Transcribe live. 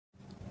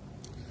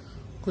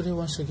Good day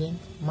once again.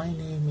 My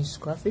name is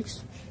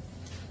Graphics.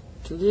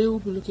 Today we'll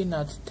be looking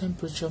at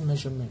temperature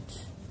measurement,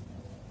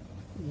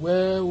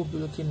 where we'll be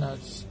looking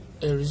at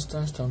a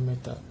resistance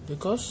thermometer,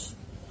 because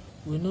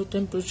we know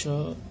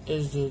temperature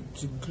is the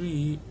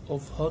degree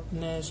of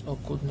hotness or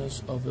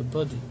coldness of a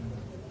body,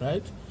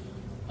 right?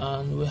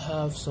 And we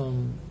have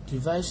some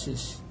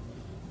devices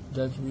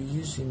that we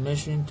use in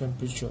measuring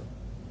temperature.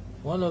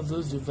 One of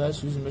those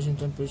devices used in measuring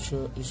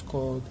temperature is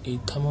called a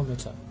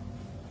thermometer.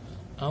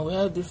 And we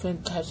have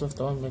different types of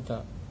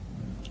thermometer.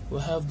 We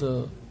have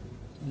the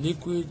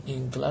liquid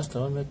in glass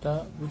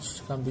thermometer,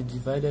 which can be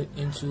divided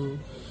into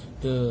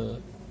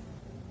the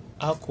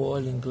alcohol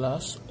in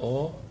glass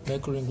or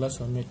mercury in glass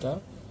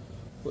thermometer.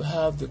 We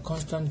have the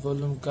constant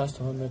volume gas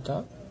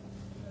thermometer.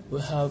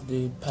 We have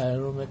the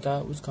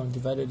pyrometer, which can be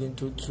divided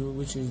into two,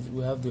 which is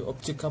we have the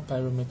optical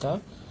pyrometer,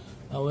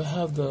 and we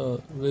have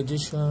the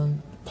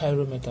radiation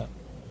pyrometer.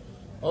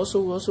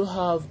 Also, we also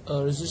have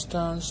a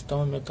resistance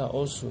thermometer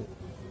also,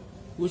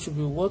 which will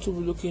be what we'll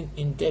be looking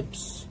in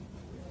depth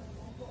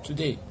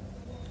today.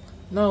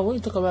 Now, when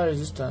you talk about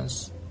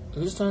resistance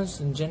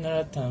in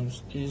general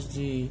terms is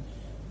the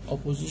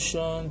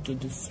opposition to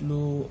the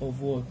flow of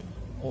what?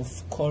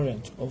 Of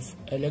current, of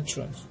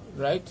electrons,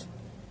 right?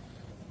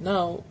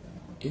 Now,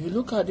 if you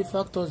look at the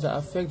factors that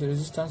affect the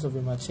resistance of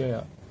a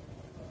material,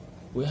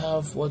 we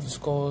have what is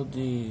called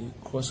the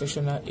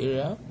cross-sectional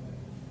area,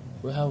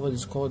 we have what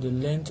is called the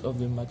length of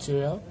the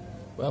material,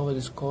 we have what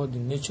is called the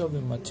nature of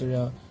the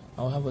material,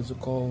 and we have what is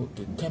called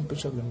the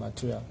temperature of the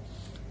material.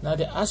 Now,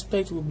 the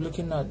aspect we'll be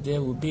looking at there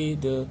will be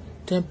the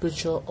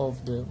temperature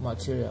of the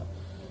material.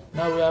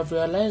 Now, we have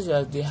realized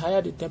that the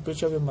higher the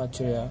temperature of the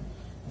material,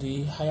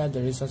 the higher the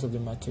resistance of the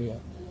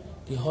material.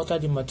 The hotter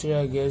the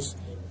material gets,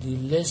 the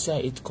lesser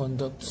it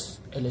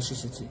conducts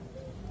electricity,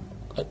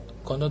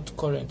 conduct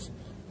current.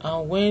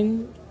 And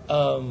when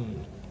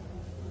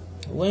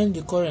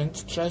the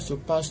current tries to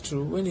pass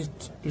through, when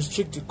it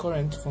restricts the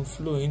current from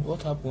flowing,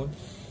 what happens?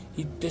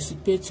 It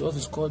dissipates what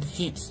is called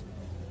heat,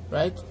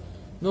 right?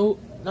 Now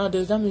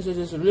that means that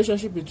there's a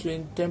relationship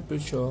between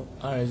temperature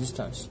and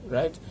resistance,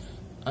 right?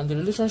 And the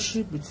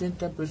relationship between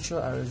temperature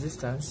and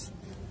resistance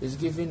is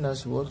given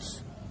as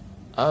what?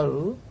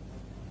 R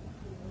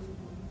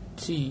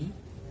T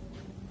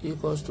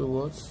equals to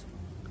what?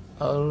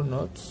 R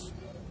naught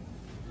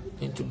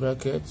into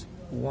bracket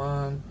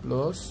 1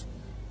 plus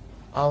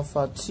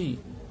alpha T.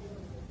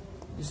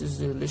 This is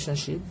the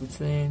relationship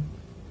between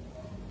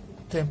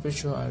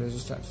temperature and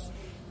resistance.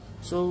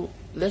 So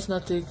let's now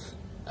take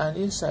an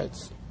insight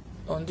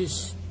on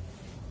this.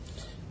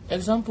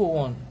 Example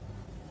 1.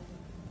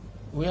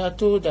 We are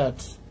told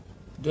that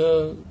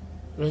the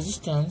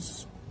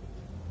resistance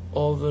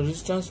of a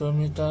resistance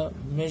thermometer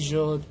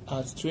measured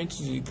at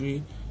 20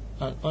 degree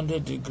and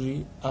 100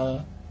 degree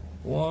are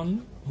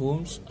 1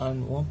 ohms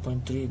and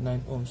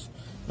 1.39 ohms.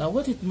 Now,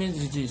 what it means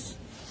is this.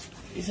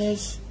 It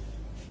says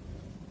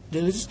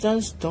the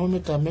resistance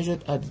thermometer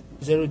measured at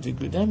 0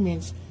 degree. That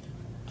means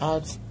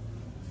at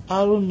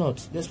R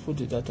naught, let's put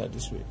the data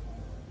this way.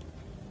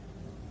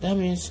 That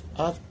means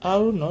at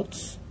R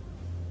naught,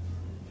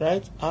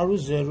 right,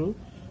 R0,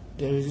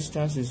 the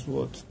resistance is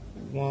what?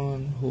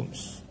 1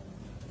 ohms.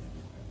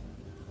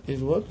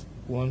 Is what?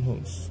 1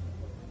 ohms.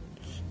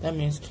 That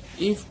means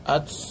if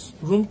at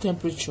room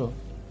temperature,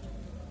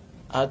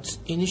 at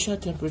initial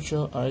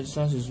temperature, our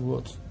resistance is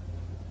what?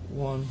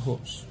 1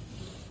 ohms.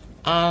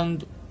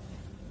 And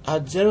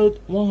at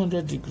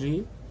 100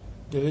 degree,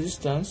 the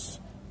resistance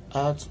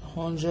at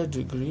 100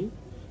 degree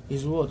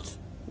is what?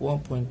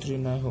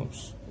 1.39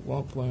 ohms.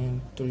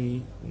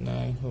 1.39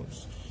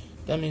 ohms.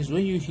 That means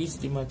when you heat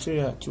the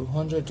material to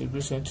 100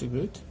 degrees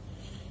centigrade,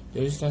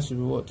 the resistance will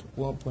be what?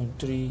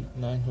 1.39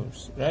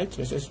 ohms, right?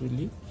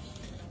 Respectively.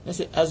 Let's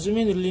say,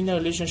 assuming the linear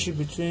relationship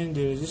between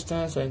the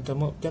resistance and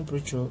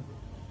temperature,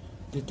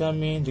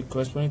 determine the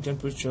corresponding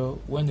temperature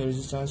when the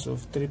resistance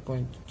of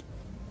 3.2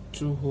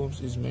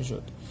 ohms is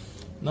measured.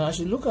 Now, as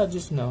you look at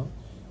this now,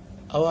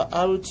 our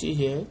RT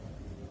here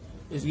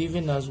is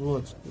given as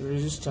what?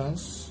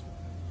 Resistance,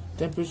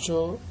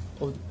 temperature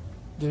of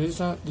the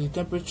resistance, the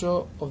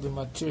temperature of the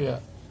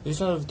material, the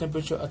resistance of the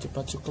temperature at a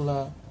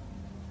particular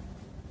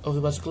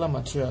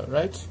material,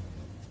 right?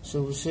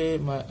 So we say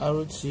my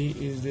RT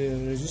is the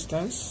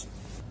resistance.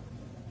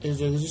 Is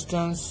the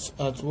resistance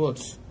at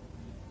what?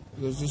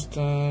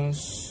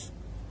 Resistance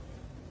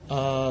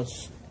at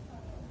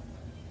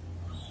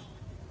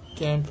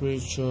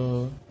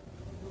temperature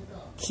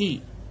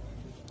T.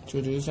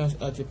 So the resistance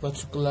at a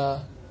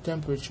particular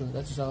temperature,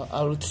 that is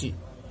our RT.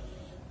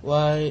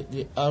 While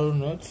the R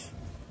naught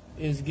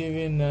is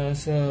given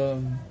as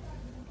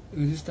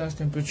resistance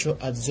temperature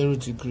at 0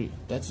 degree.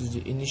 That is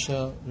the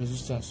initial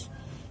resistance.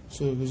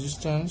 So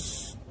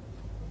resistance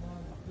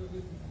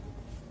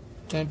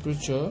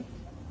temperature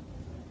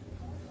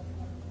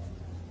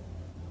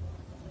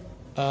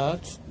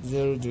at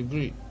 0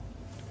 degree,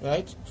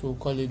 right? So we'll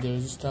call it the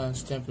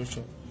resistance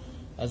temperature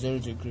at 0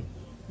 degree.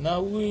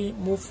 Now we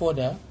move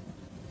further.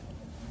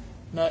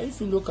 Now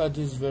if you look at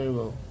this very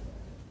well,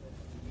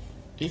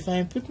 if I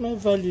input my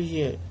value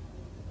here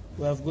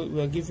we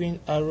are given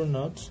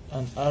R0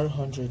 and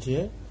R100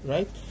 here,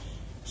 right?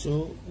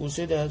 So we'll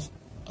say that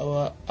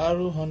our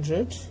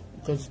R100,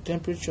 because the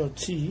temperature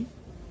T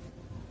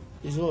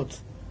is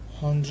what?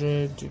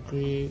 100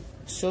 degrees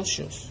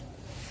Celsius.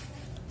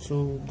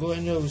 So we'll go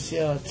anywhere, we see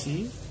our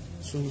T.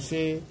 So we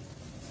say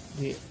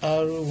the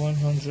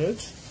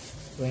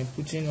R100, by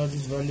putting all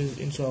these values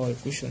into our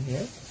equation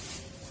here,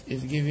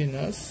 is giving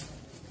us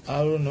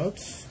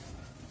R0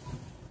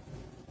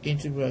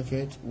 into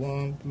bracket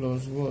 1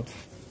 plus what?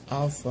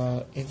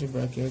 Alpha into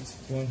bracket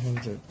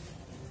 100.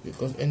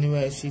 Because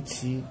anywhere I see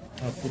T,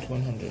 I'll put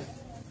 100.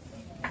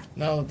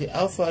 Now the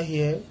alpha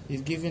here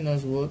is giving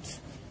us what?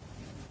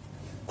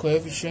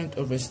 Coefficient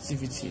of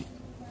resistivity.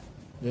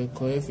 The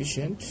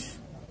coefficient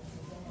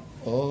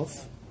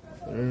of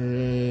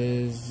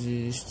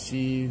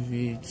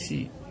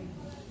resistivity.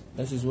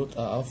 That is what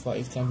our alpha.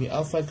 It can be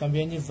alpha, it can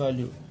be any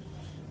value.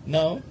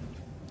 Now,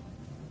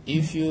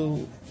 if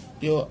your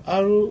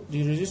arrow,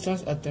 the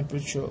resistance at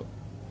temperature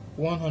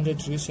 100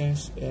 degrees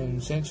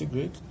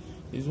centigrade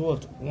is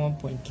what?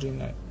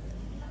 1.39.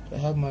 So I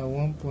have my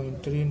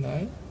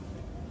 1.39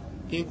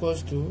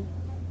 equals to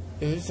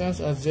the resistance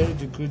at 0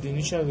 degree. The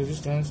initial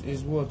resistance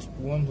is what?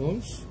 1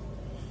 ohms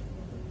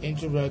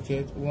into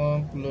bracket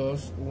 1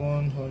 plus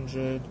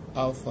 100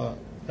 alpha,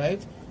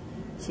 right?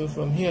 So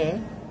from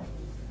here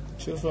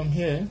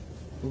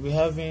we'll be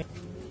having,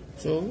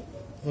 so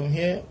from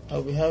here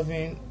I'll be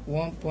having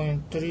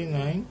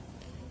 1.39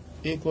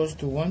 equals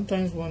to 1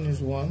 times 1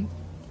 is 1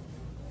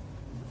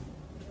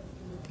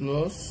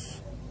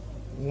 plus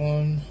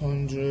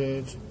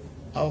 100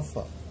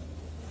 alpha,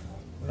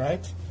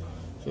 right?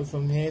 So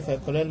from here, if I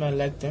collect my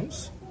like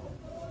terms,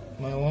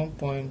 my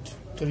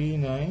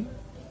 1.39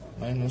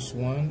 minus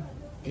 1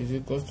 is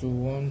equal to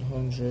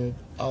 100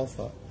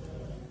 alpha.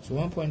 So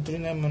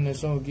 1.39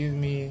 minus 1 will give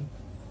me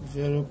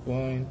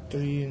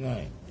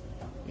 0.39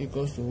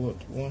 equals to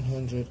what?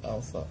 100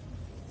 alpha.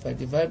 If I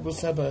divide both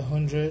sides by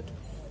 100,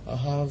 I'll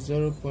have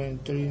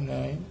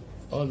 0.39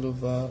 all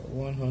over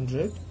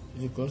 100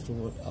 is equals to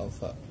what?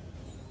 Alpha.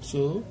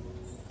 So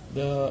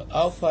the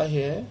alpha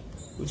here,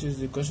 which is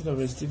the coefficient of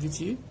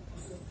resistivity,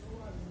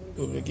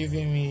 will be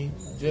giving me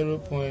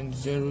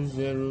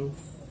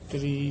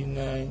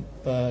 0.0039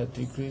 per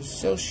degree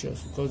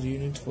Celsius, because the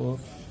unit for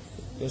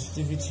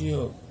resistivity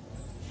will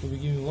be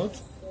giving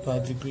what? Per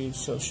degree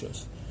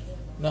Celsius.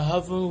 Now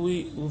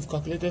we've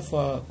calculated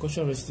for our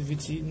coefficient of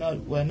resistivity. Now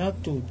we're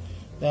not told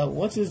that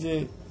what is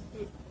the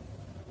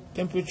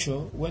temperature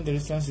when the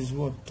resistance is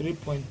what?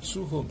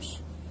 3.2 ohms.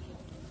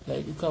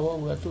 Like, look at what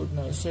we are told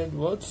now. It said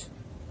what?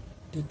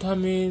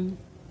 Determine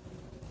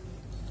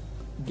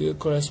the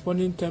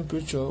corresponding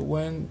temperature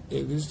when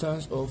a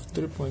resistance of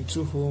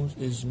 3.2 ohms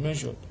is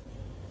measured.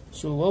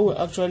 So what we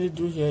actually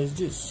do here is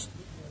this.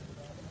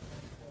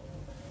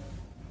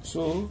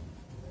 So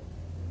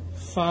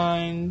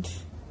find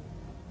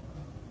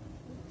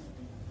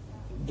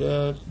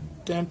the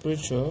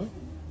temperature,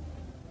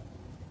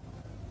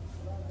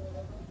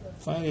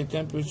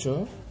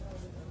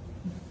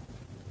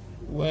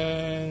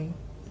 when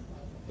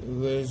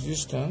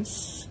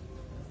resistance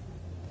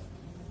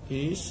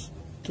is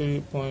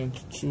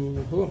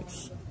 3.2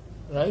 ohms,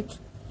 right?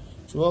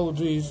 So what we'll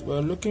do is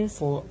we're looking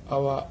for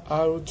our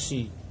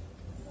RT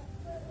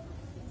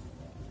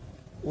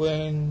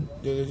when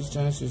the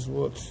resistance is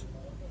what?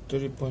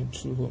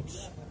 3.2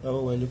 ohms. That's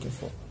what we're looking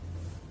for.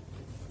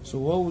 So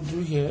what we'll do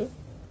here,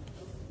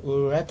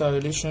 we'll write our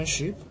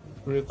relationship.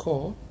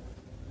 Recall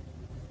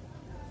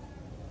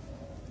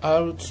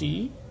RT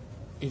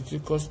is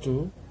equals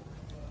to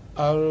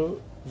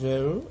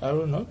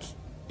R0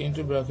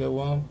 into bracket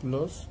 1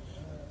 plus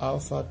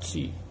alpha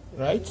T,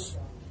 right?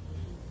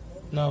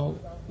 Now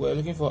we're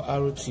looking for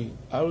RT.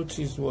 RT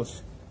is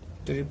what?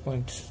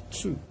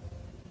 3.2.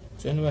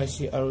 So anyway I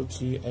see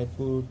RT, I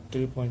put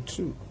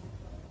 3.2.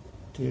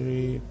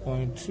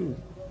 3.2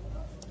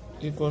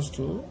 equals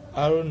to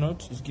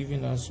R0 is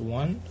giving us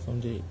 1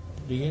 from the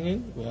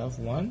beginning. We have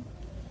 1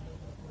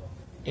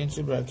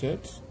 into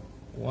bracket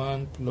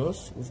 1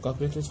 plus, we've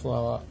calculated for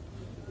our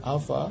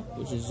alpha,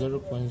 which is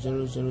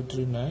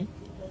 0.0039.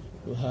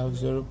 we have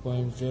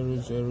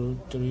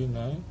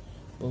 0.0039,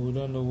 but we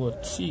don't know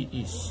what T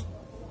is,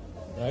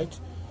 right?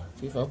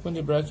 So if I open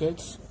the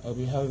brackets, I'll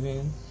be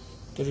having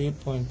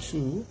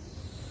 3.2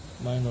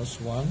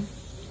 minus 1.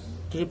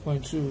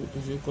 3.2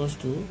 is equals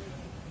to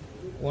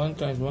 1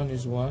 times 1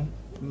 is 1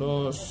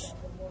 plus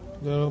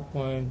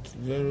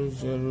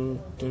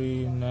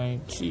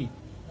 0.0039T.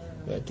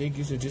 If I take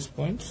this to this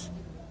point,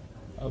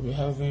 I'll be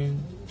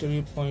having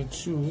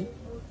 3.2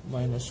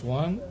 minus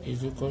 1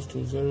 is equals to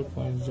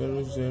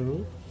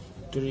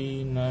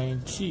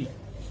 0.0039T.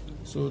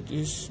 So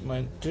this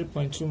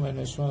 3.2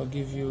 minus 1 will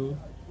give you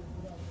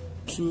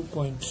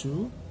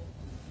 2.2,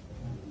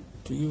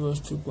 to give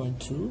us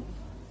 2.2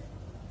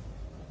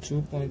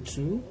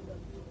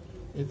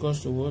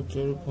 equals to what?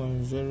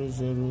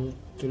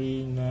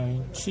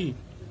 0.0039T.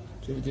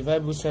 So if we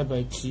divide both sides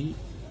by T,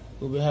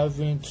 we'll be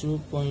having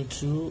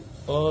 2.2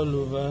 all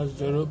over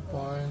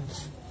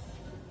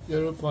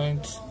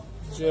 0.0039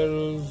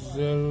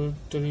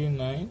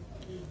 0.0039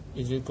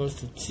 is equals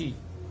to T.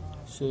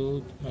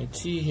 So my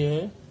T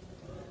here,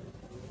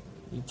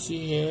 the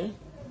T here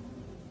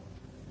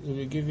will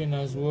be given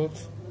as what?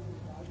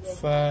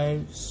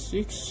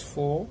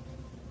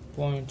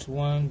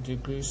 564.1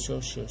 degrees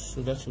Celsius.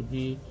 So that will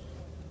be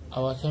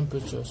our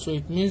temperature. So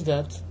it means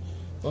that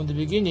from the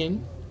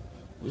beginning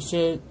we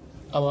said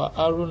our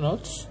R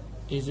naught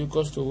is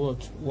equals to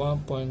what?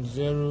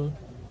 1.00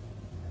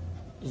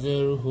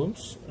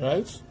 ohms,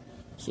 right?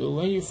 So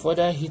when you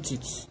further heat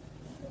it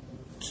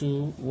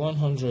to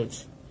 100,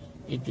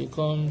 it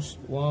becomes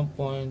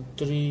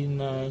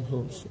 1.39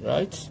 ohms,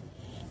 right?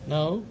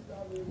 Now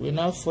we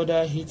now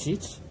further heat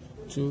it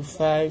to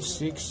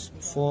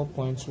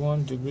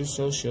 564.1 degrees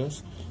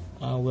Celsius,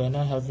 and we're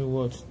now having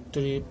what?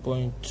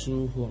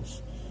 3.2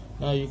 ohms.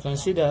 Now you can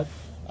see that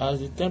as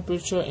the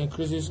temperature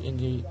increases in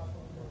the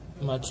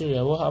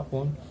material, what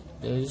happens?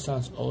 The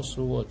resistance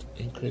also what?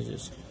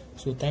 Increases.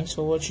 So thanks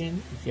for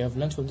watching. If you have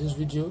learned from this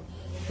video,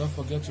 don't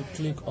forget to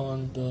click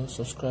on the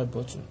subscribe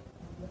button.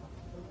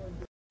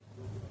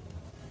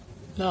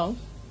 Now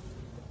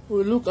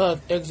we'll look at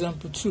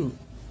example 2.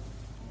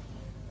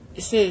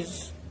 It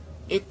says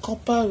a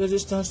copper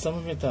resistance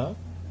thermometer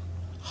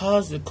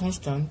has a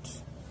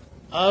constant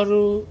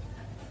R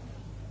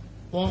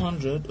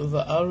 100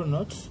 over R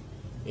naught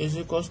is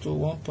equals to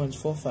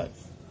 1.45,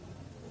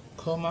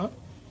 comma,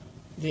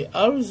 the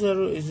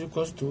R0 is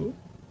equals to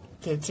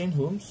 13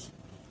 ohms.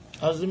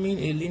 Assuming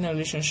a linear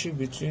relationship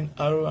between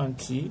R and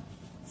T,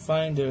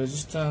 find the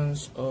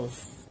resistance of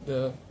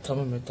the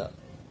thermometer.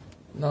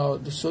 Now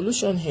the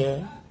solution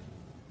here,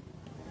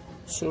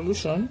 is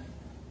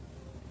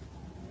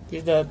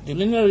that the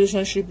linear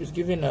relationship is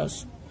giving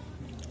us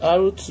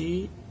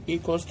RT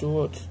equals to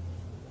what?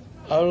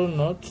 R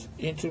naught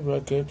into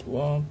bracket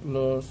 1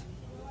 plus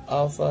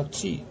alpha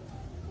T,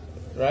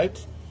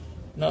 right?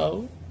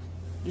 Now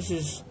this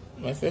is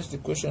my first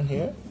equation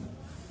here.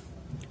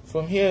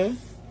 From here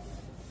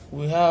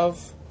we have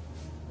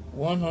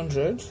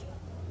 100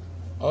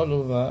 all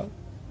over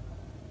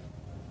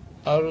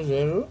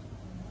R0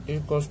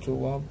 equals to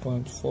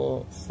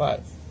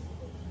 1.45.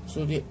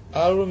 So the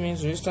R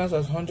means resistance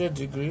at 100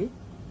 degree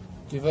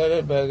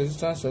divided by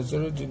resistance at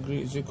 0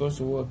 degree is equals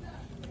to what?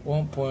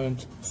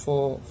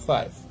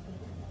 1.45.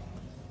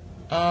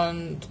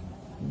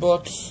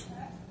 But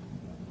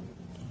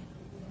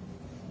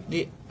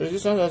the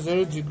resistance at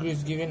 0 degree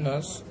is giving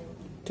us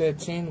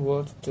 13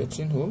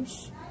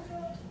 ohms.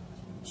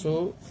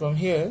 So from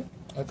here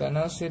I can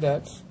now say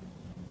that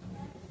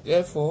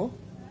therefore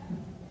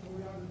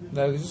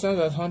the resistance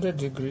at 100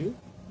 degree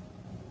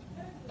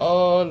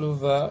all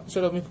over,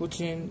 instead of me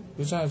putting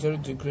resistance at 0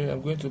 degree,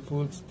 I'm going to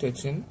put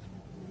 13,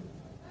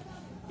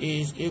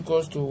 is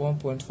equals to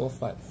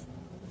 1.45.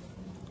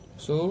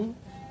 So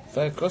if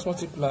I cross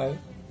multiply,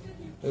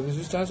 the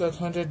resistance at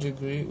 100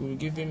 degree will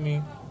give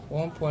me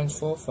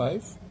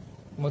 1.45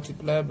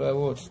 multiplied by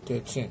what?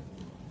 13.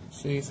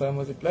 So if I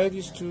multiply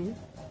these two,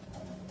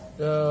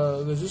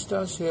 the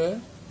resistance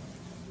here,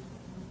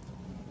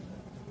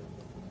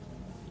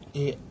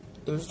 the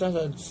resistance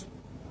at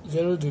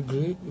 0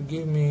 degree will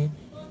give me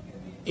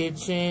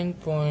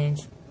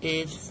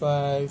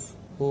 18.85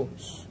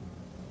 ohms,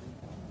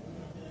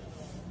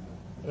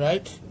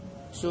 right?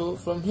 So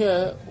from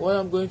here, what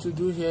I'm going to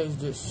do here is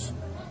this.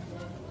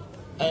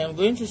 I am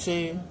going to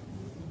say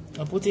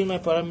I'm putting my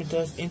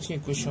parameters into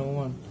equation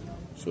 1.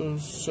 So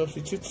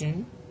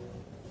substituting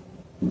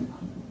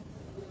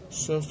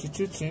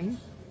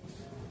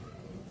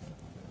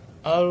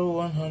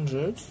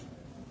R100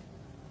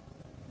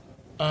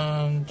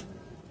 and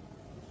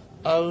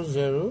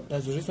R0,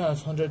 that's the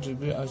resistance at 100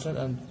 degree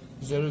and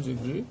 0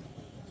 degree,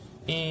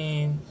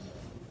 in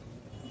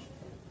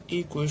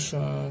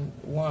equation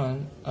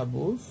 1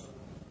 above.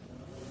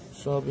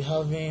 So I'll be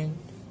having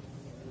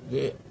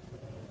the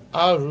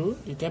R,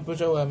 the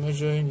temperature we are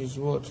measuring is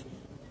what?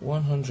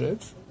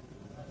 100,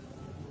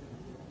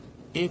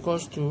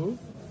 equals to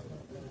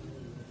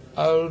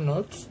R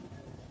naught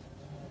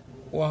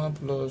 1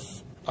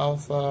 plus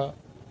alpha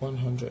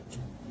 100,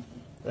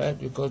 right?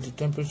 Because the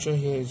temperature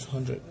here is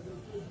 100.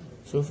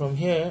 So from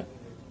here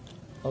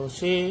I will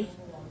say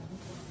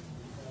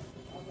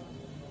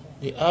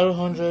the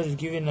R100 is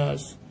giving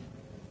us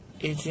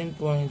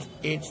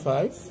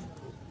 18.85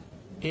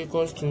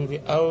 equals to the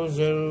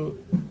R0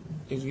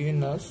 is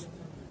giving us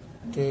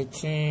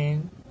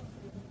 13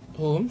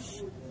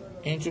 ohms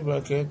into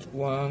bracket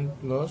 1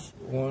 plus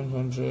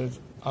 100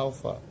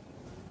 alpha.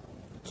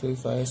 So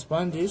if I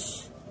expand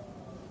this,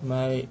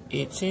 my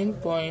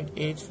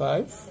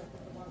 18.85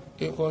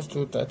 equals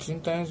to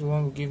 13 times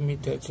 1 will give me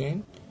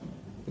 13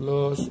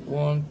 plus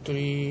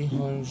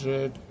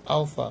 1300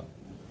 alpha.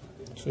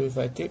 So if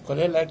I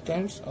collect like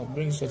terms, I'll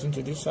bring 13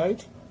 to this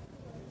side.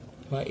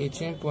 My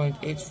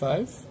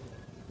 18.85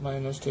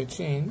 minus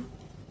 13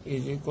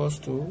 is equals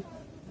to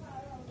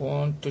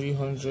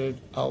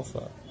 1300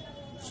 alpha.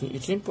 So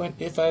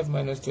 18.85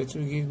 minus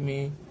 13 will give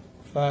me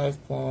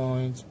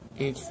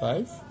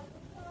 5.85,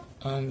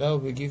 and that will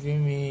be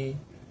giving me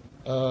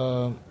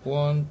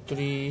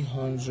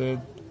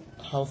 1300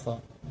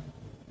 alpha.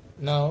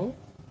 Now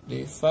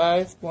the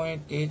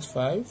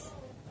 5.85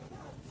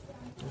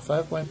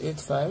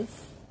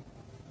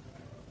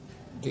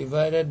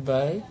 divided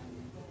by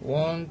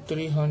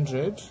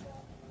 1/300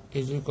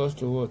 is equals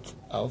to what?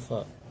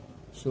 Alpha.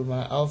 So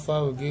my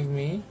alpha will give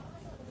me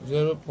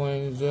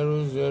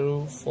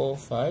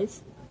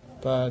 0.0045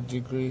 per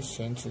degree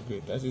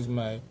centigrade. That is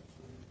my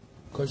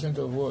coefficient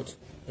of what?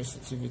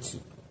 Resistivity.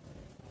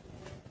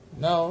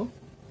 Now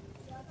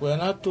we are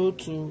now told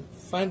to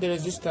find the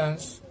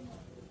resistance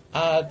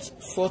at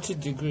 40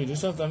 degrees. This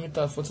is the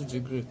thermometer at 40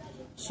 degrees.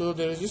 So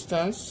the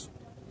resistance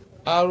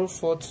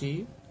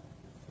R40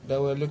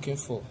 that we're looking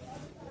for,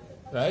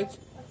 right?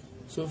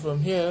 So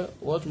from here,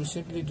 what we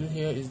simply do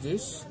here is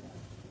this.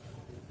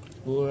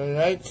 We will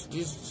write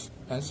this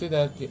and say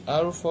that the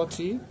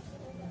R40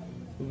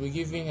 will be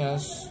giving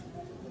us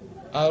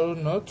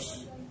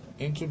R0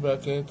 into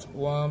bracket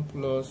 1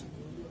 plus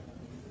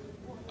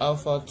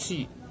alpha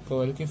T. So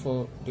we're looking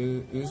for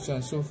the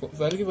resistance. So if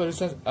we're looking for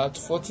resistance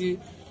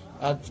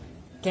at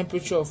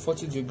temperature of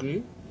 40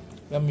 degree,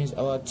 that means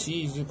our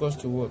T is equals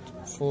to what?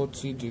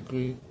 40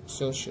 degree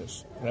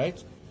Celsius,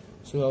 right?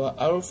 So our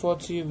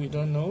R40 we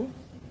don't know.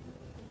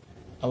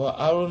 Our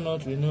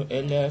R0 we know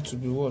earlier to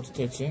be what?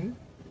 13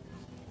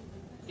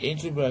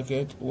 into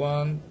bracket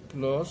 1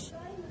 plus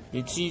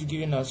the T is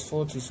giving us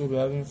 40, so we're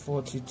having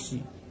 40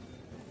 T.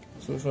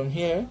 So from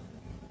here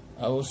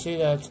I will say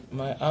that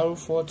my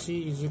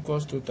R40 is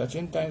equals to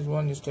 13 times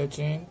 1 is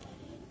 13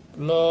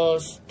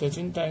 plus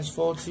 13 times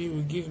 40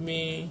 will give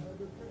me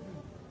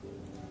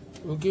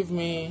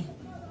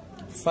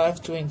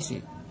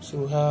 520. So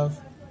we have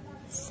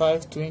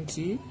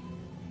 520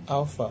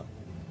 alpha.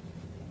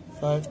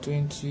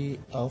 520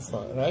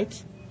 alpha,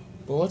 right?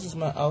 But what is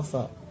my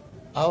alpha?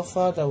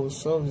 Alpha that we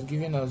solve is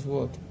giving us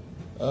what?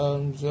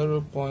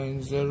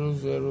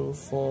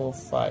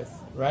 0.0045,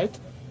 right?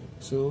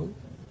 So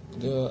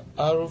the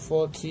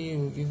R40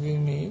 will give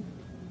me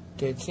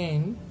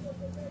 13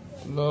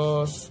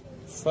 plus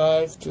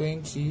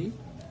 520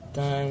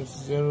 times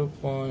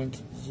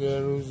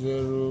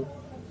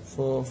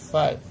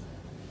 0.0045.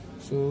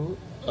 So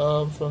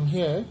from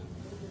here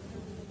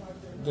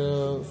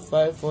the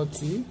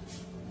 540,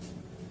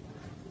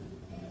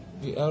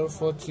 the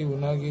R40 will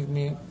now give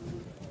me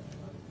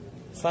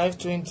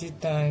 520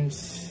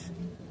 times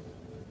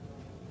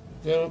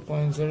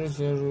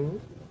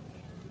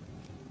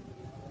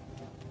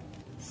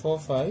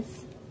 0.0045.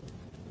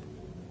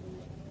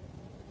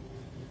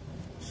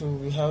 So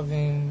we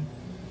having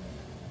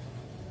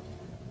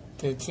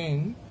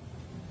 13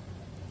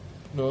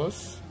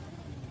 plus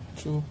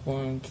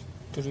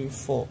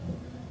 2.34.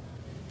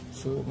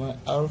 So my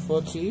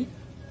R40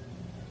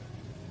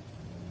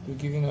 we're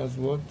giving us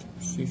what?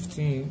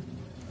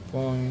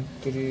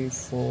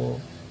 15.34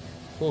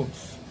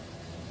 ohms.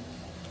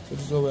 So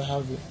this is what we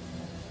have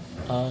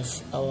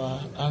as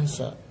our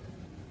answer.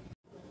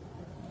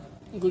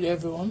 Good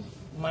everyone,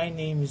 my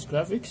name is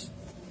Graphics.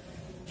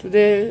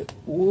 Today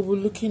we'll be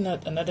looking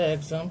at another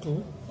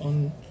example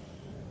on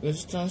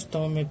resistance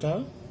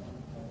thermometer,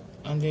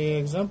 and the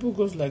example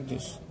goes like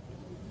this.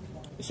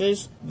 It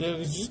says the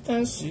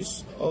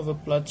resistances of a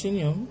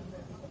platinum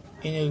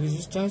in a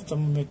resistance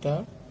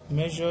thermometer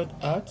measured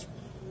at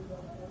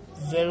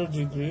 0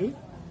 degree,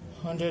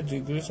 100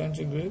 degrees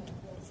centigrade,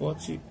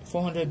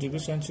 400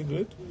 degrees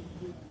centigrade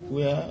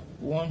were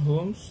 1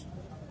 ohms,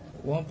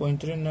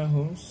 1.39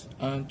 ohms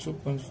and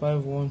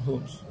 2.51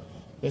 ohms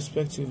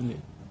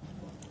respectively.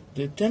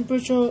 The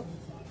temperature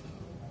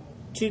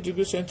T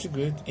degrees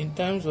centigrade in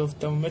terms of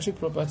thermometric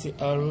property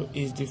R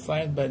is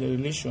defined by the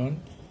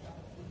relation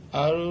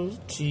R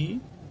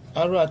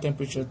at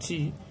temperature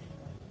T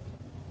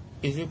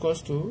is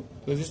equals to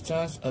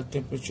resistance at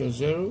temperature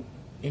 0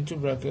 into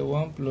bracket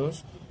 1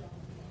 plus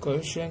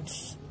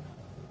coefficient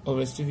of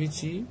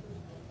resistivity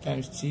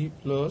times T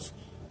plus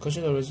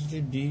coefficient of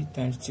resistivity B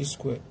times T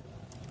squared.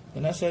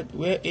 And I said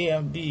where A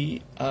and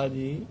B are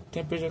the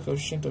temperature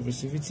coefficient of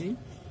resistivity,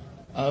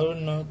 R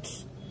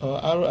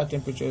at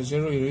temperature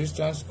 0 is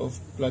resistance of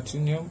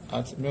platinum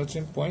at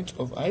melting point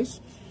of ice,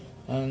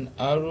 and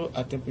R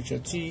at temperature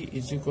T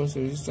is equal to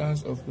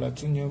resistance of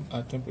platinum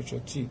at temperature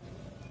T.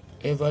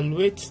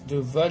 Evaluate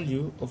the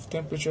value of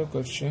temperature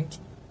coefficient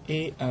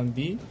A and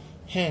B,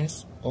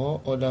 hence or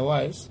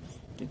otherwise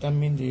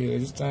determine the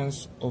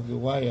resistance of the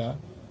wire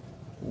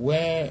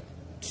where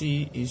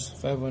T is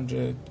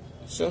 500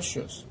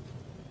 Celsius.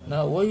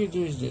 Now what you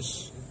do is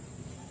this,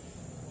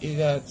 is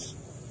that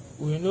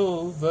we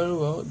know very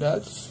well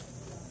that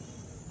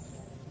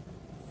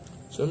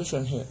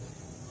solution here.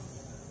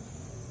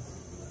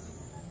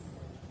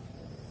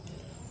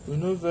 We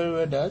know very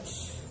well that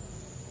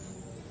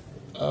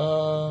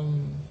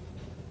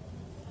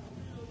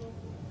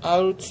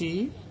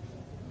RT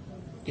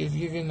is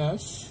giving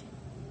us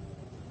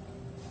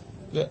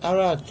the R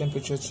at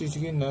temperature T is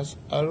giving us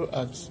R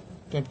at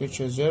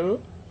temperature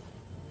 0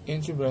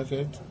 into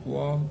bracket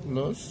 1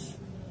 plus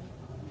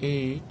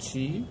AT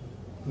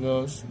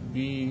plus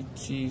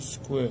BT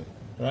squared,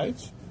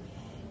 right?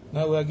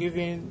 Now we are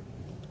given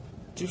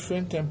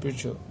different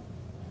temperature.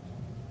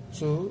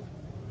 So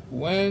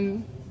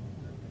when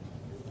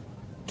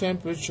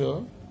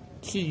temperature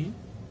T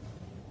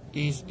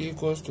is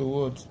equals to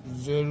what?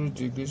 0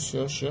 degrees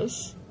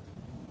Celsius,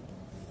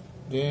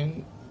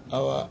 then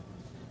our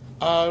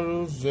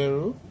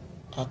R0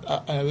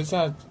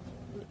 at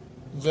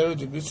 0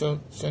 degrees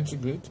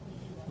centigrade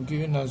will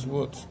given as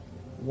what?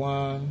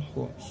 1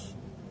 ohms.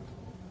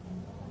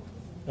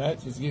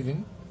 Right? It's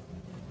given.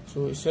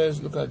 So it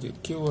says, look at the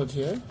keyword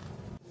here.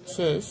 It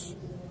says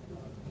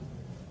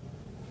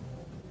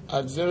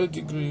at 0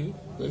 degree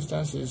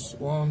resistance is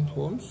 1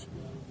 ohms,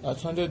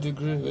 at 100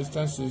 degree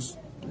resistance is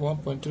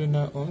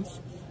 1.39 ohms,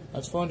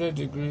 at 400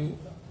 degree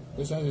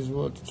resistance is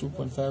what?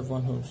 2.51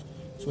 ohms.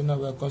 So now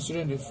we are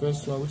considering the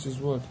first one, which is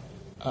what?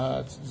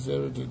 At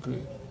 0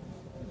 degree.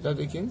 Is that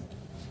taken?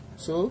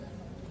 So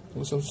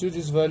we'll substitute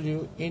this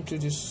value into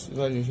this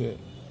value here.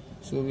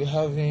 So we're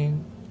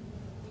having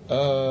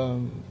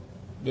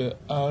the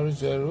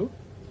R0,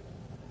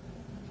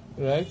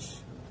 right,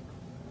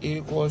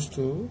 equals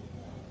to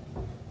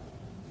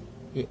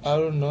the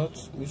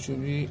R0, which will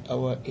be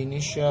our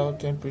initial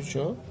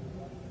temperature.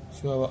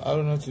 So our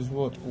R0 is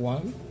what?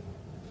 1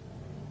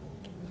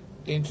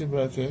 into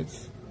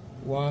bracket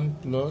 1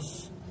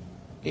 plus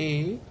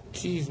A.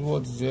 T is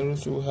what? 0,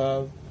 so we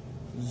have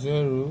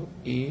 0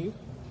 A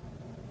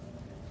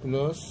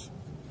plus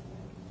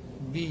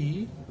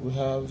B, we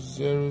have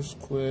 0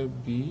 square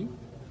B,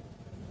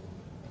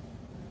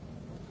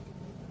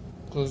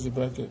 close the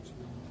bracket.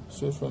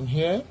 So from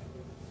here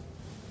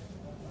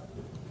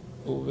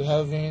we'll be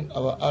having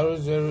our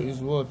R0 is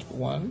what?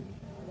 1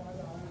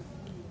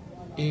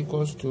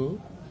 equals to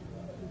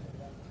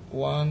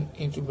 1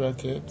 into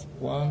bracket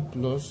 1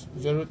 plus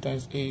 0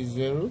 times A is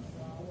 0,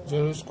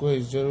 0 square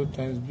is 0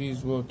 times B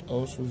is what?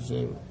 Also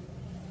 0.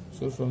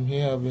 So from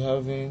here I'll be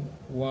having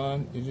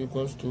 1 is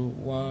equals to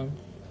 1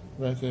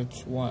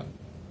 bracket 1,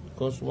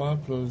 because 1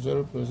 plus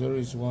 0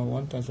 is 1,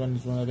 1 times 1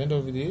 is 1. At the end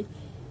of the day,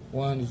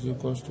 1 is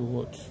equals to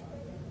what?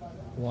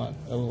 1.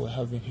 That's what we're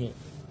having here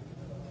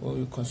when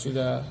we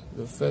consider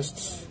the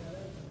first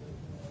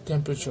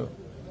temperature.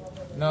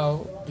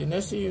 Now the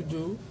next thing you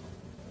do,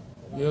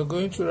 you're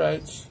going to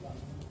write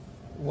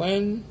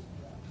when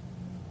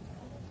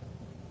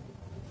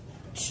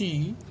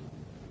T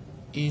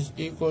is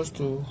equals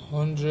to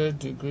 100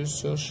 degrees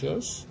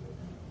Celsius,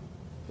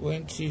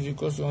 when T is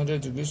equals to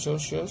 100 degrees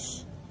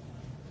Celsius,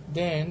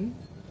 then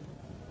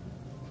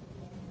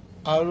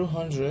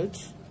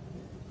R100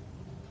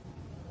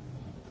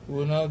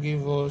 will now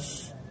give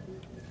us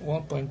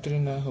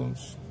 1.39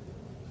 ohms.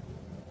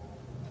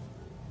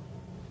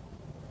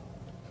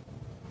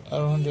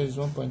 R100 is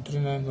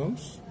 1.39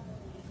 ohms.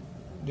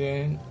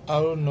 Then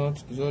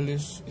R0 is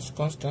always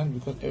constant,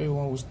 because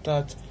everyone will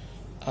start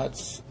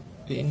at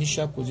the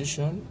initial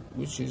position,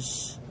 which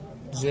is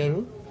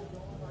 0.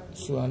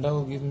 So, and that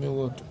will give me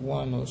what?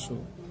 1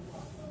 also.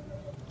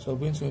 So I'm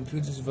going to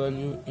input this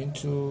value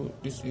into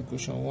this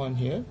equation 1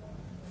 here.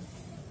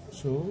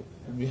 So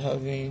we'll be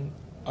having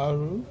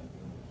R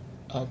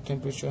at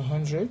temperature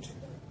 100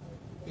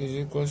 is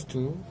equals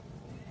to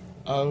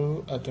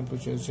R at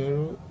temperature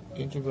 0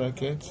 into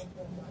bracket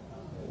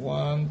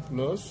 1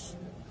 plus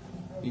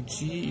the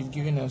T is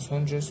given as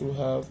 100, so we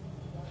have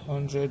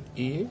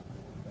 100A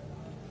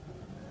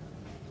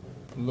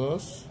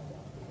plus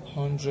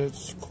 100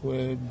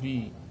 squared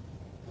B.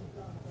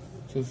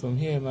 So from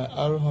here my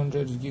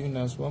R100 is given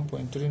as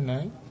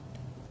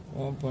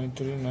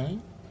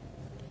 1.39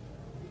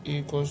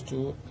 equals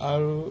to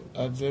R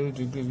at 0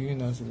 degree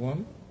given as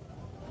 1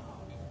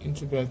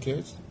 into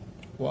bracket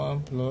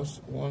 1 plus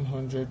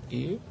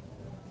 100A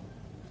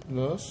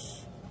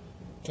plus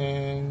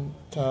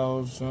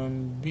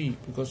 10,000 B,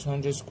 because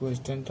 100 squared is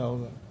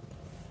 10,000.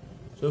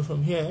 So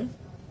from here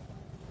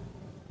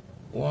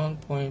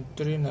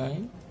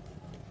 1.39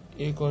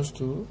 equals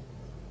to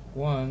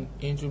 1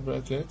 into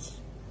bracket.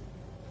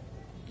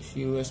 If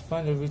you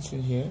expand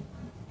everything here,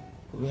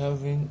 we're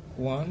having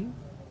 1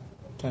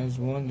 times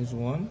 1 is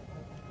 1.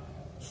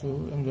 So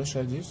let me just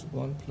try this.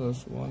 1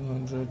 plus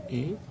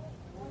 100A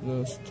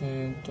plus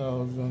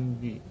 10,000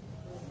 B.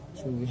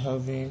 So we're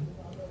having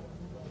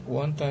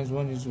 1 times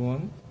 1 is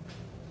 1.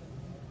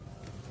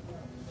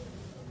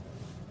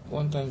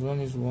 1 times 1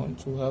 is 1.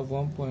 So we have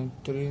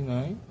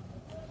 1.39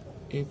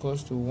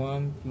 equals to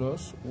 1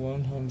 plus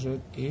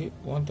 100A.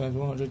 1 times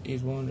 100A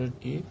is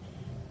 100A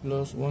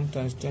plus 1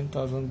 times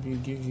 10,000 B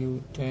give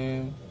you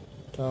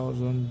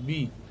 10,000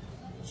 B.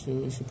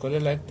 So if you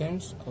collect like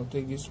terms, I'll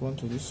take this one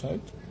to this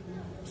side.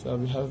 So I'll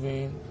be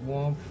having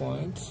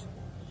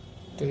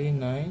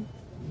 1.39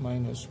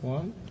 minus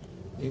 1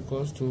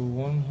 equals to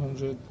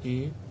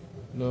 100A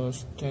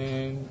plus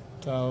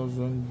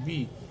 10,000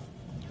 B.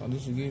 And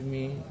this will give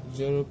me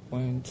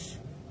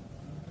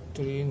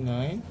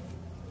 0.39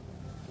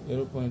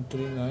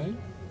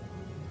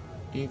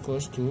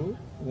 equals to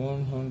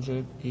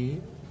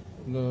 100A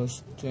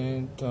plus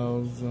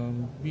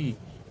 10,000 B.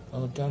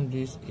 I'll term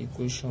this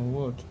equation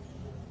what?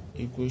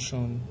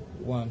 Equation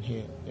 1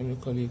 here. Let me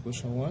call it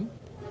equation 1,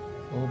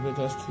 or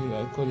better still,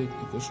 I call it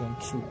equation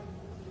 2.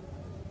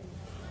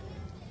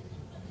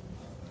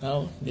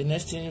 Now the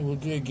next thing we'll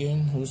do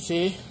again, we'll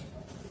say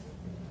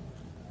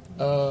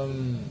we're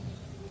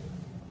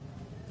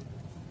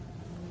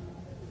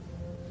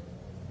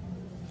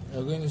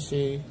going to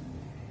say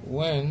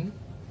when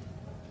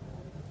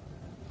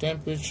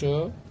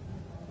temperature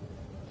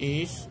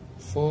is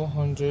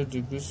 400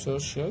 degrees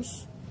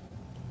Celsius,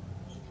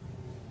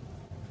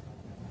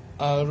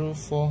 R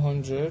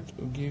 400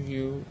 will give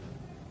you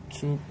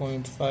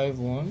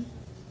 2.51,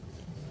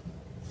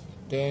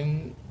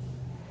 then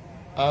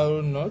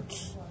R naught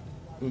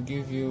will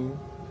give you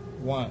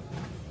 1.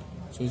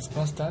 So it's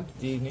constant,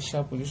 the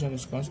initial position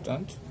is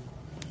constant.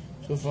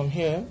 So from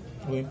here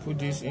we input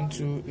this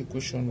into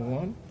equation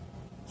 1.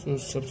 So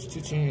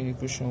substituting in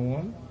equation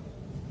 1,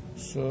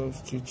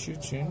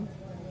 substituting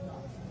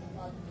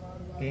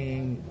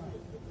in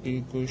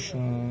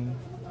equation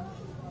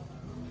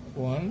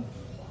 1,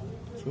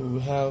 so we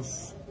have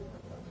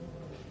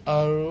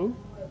arrow,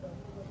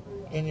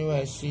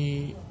 anywhere I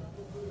see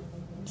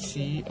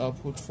T, I'll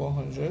put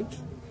 400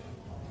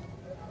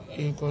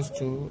 equals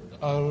to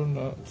arrow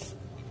naught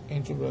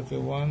into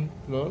bracket 1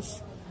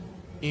 plus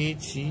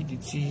AT, the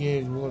T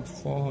here is what,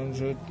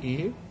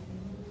 400A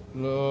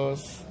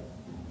plus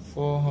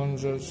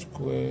 400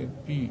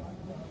 squared B.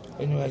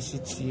 Anyway I see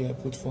T, I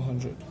put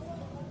 400.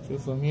 So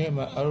from here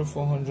my arrow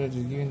 400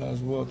 is given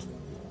as what,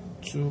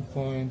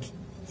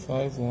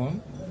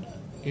 2.51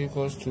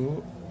 equals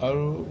to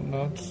arrow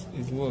naught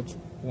is what,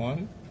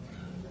 1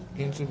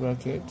 into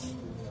bracket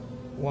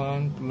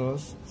 1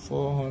 plus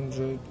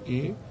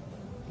 400A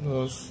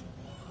plus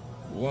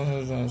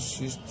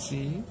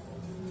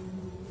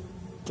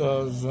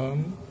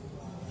 160,000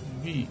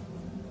 B.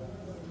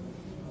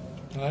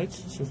 Right,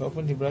 so if I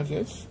open the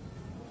brackets,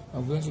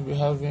 I'm going to be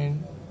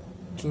having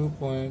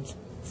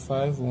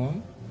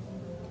 2.51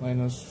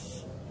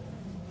 minus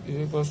is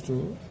equals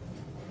to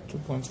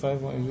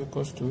 2.51 is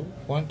equals to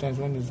 1 times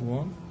 1 is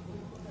 1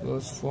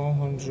 plus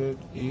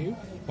 400A.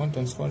 1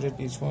 times 400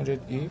 is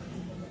 400A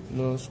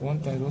plus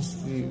 1 times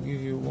 160 will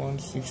give you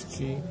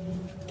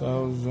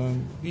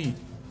 160,000 B.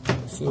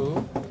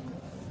 So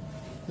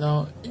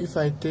now if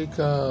I take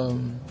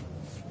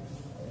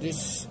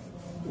this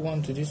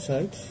one to this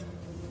side,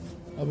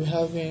 I'll be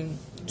having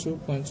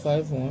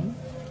 2.51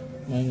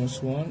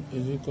 minus 1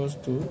 is equals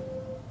to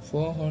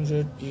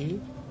 400A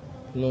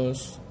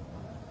plus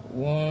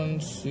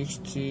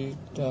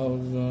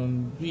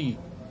 160,000 B.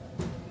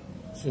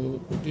 So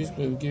this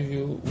will give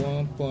you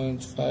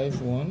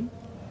 1.51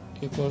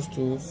 equals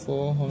to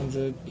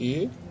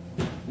 400A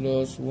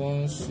plus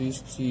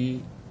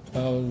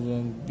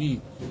 160,000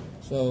 B.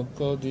 So I'll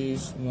call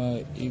this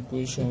my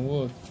equation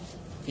what?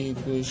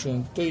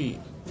 Equation 3.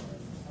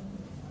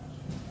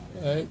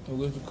 Right, I'm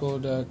going to call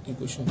that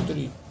equation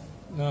 3.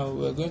 Now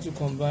we're going to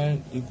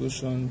combine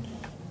equation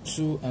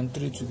 2 and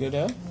 3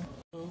 together.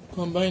 So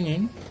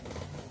combining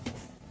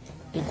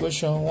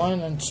equation 1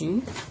 and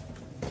 2,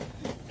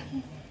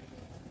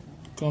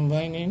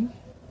 combining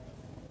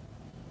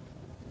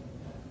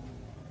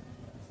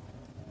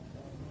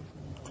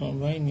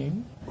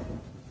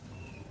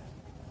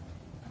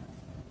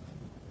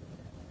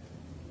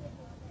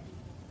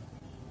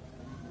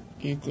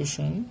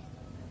equation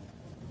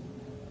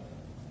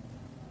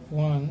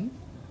 1,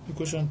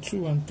 equation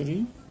 2 and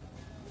 3.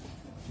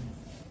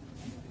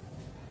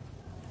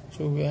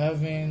 So we're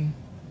having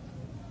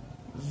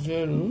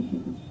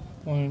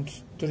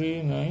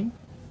 0.39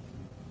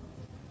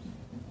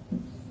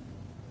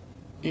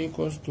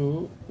 equals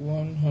to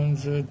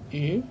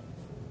 100A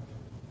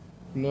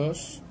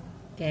plus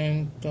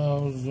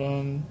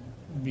 10,000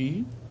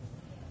 B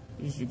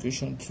is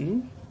equation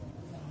 2.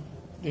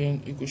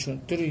 Then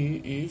equation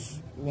 3 is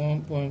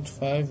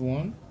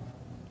 1.51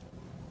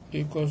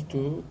 equals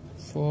to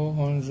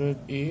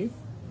 400A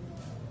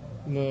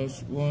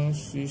plus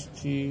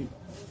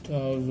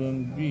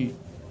 160,000 B.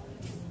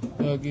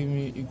 That'll give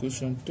me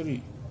equation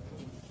 3.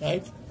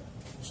 Right?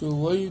 So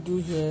what you do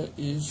here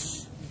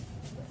is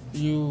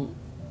you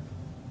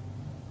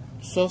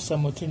solve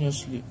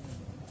simultaneously.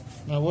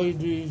 Now what you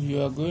do is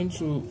you are going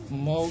to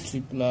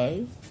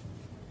multiply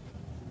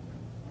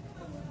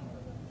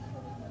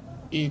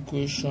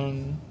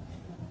equation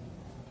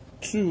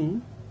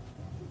 2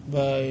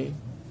 by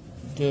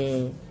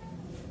the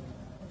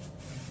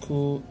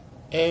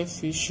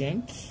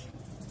coefficient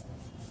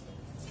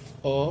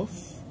of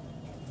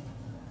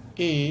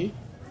A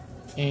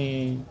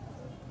in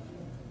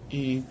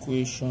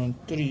equation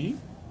 3,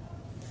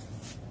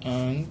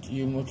 and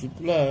you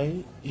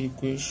multiply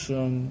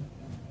equation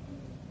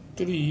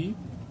 3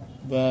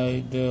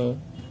 by the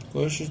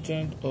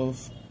coefficient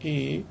of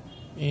A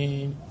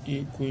in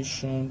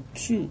equation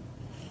 2.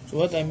 So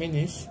what I mean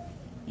is,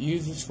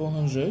 use this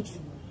 400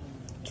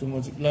 to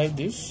multiply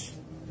this,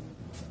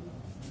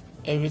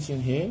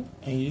 everything here,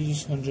 and use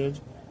this 100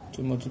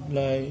 to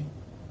multiply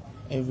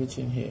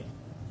everything here.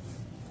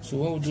 So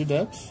when we do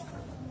that,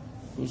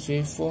 we'll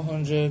say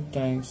 400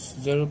 times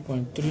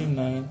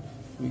 0.39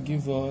 will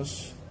give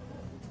us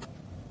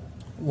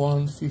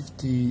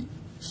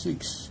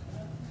 156.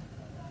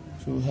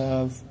 So we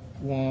have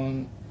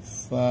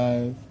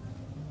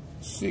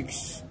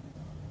 156.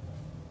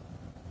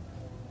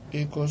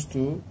 equals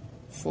to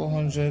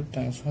 400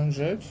 times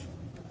 100.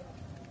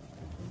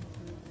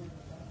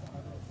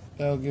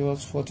 That will give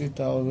us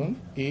 40,000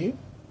 A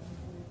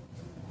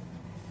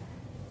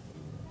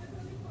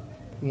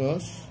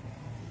plus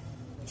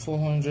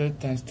 400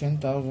 times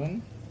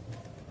 10,000.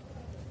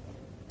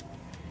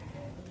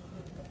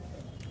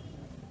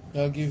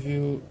 That will give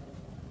you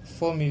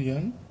 4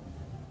 million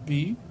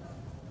B.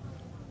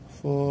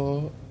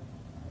 4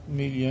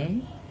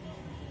 million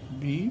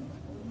B.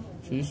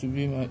 So this will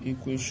be my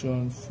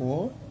equation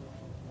 4.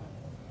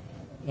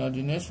 Now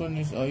the next one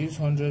is I'll use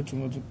 100 to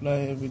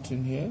multiply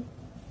everything here.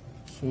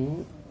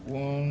 So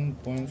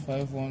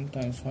 1.51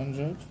 times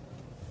 100.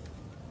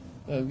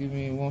 That will give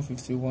me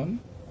 151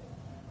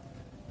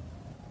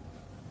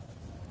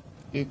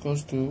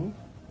 equals to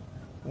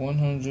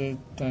 100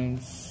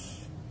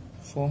 times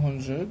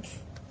 400.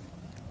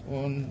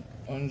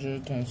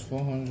 100 times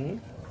 400.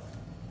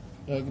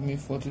 That will give me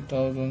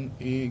 40,000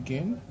 A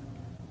again,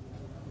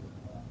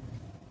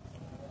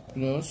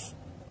 plus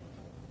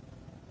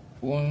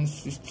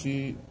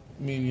 160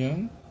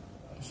 million,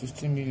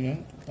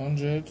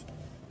 100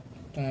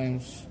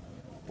 times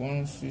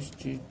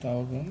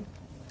 160,000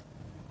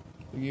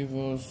 will give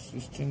us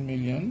 16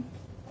 million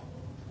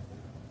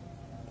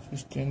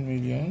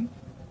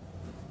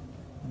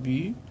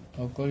B.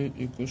 I'll call it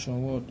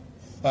equation what?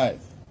 5.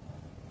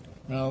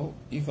 Now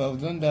if I've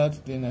done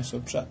that, then I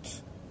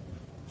subtract.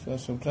 So I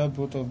subtract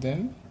both of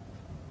them.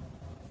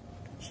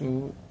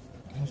 So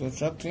I'm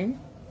subtracting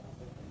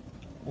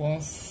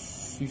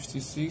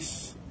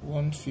 156,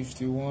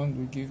 151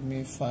 will give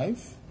me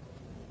 5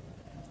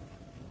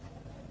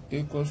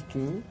 equals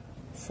to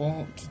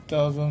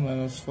 40,000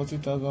 minus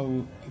 40,000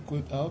 will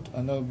equate out,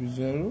 and that will be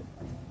 0.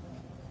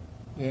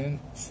 Then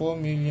 4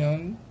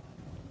 million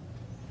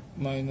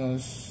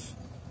minus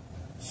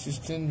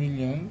 16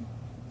 million,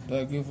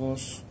 that gives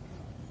us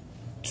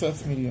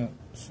 12 million.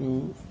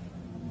 So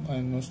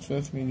minus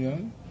 12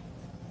 million.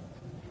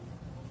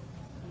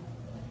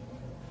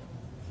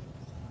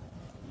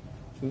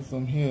 So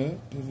from here,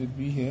 there's a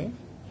B here.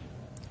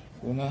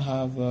 We'll now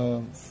have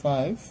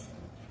 5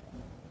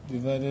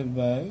 divided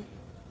by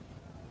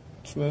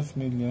 12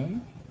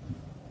 million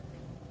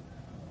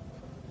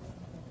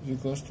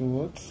equals to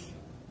what?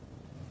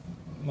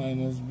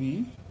 Minus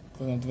B,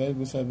 because I'm dividing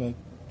both sides by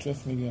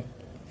 12 million.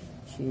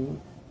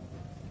 So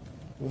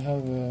we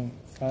have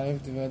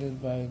 5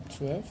 divided by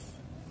 12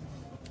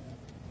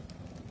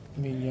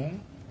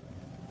 million.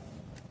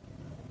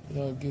 That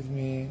will give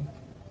me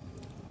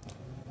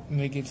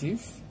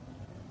negative,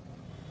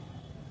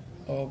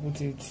 I'll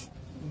put it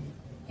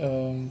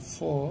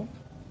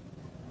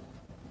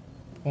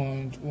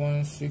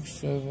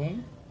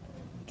 4.167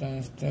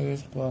 times 10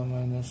 raised to the power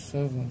minus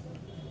 7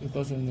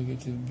 because of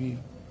negative B.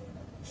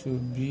 So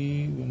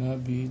B will now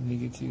be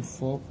negative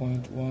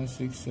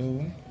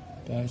 4.167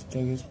 times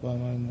 10 raised to the power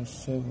minus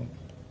 7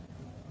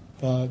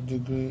 per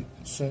degree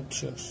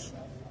Celsius.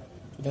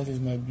 So that is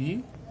my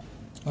B.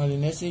 Now the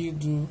next thing you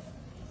do,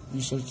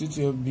 you substitute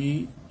your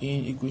B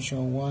in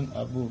equation 1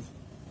 above.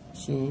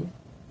 So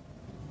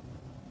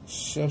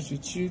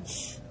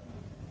substitute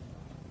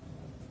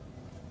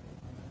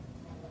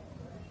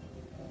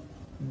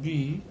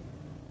B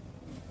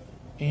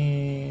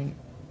in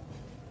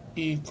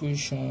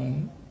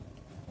equation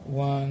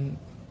 1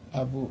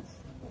 above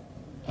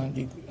and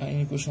in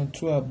equation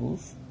 2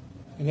 above.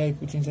 And then you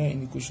put inside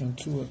in equation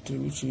 2 or 3,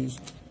 which is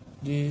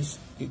this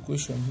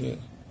equation here.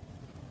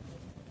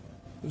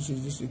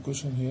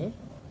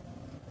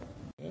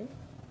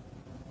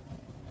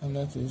 And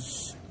that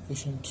is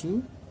equation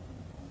 2.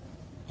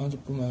 I want to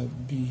put my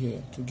B here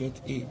to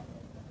get A.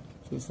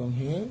 So from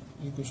here,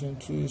 equation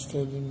 2 is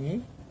telling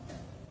me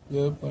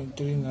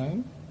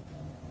 0.39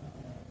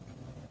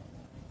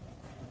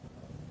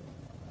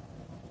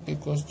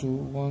 equals to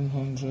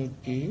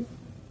 100A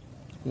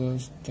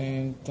plus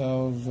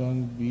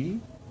 10,000 B.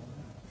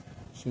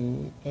 So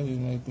that is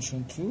my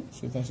equation 2.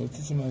 So if I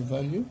substitute my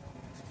value,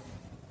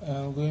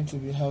 I'm going to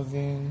be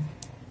having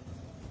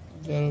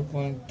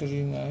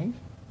 0.39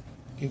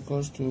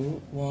 equals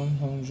to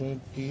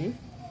 100A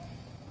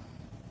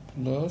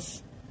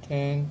plus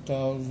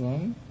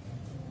 10,000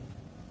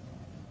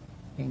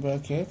 in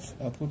brackets.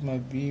 I put my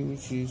B,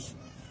 which is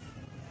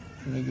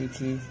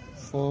negative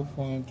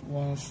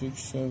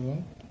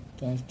 4.167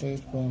 times 10 to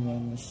the power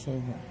minus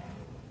 7.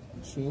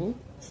 So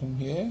from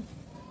here,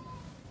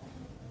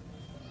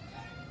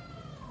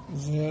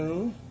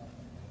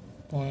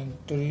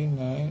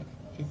 0.39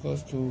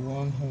 equals to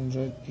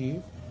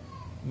 100A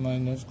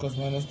minus, because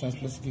minus times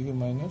plus give you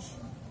minus.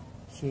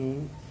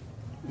 So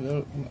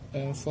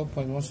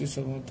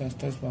 4.167 times 10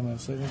 to the power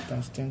minus 7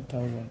 times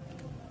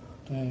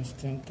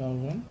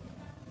 10,000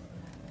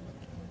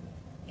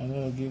 and that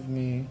will give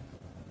me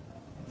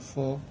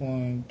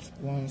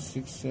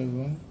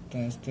 4.167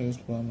 times 10 to the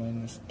power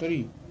minus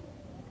 3.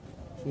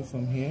 So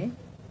from here,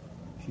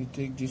 if you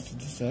take this to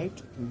the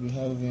side, we'll be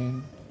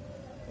having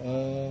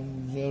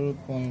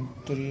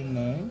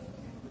 0.39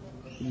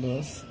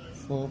 plus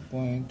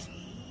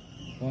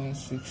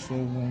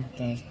 4.167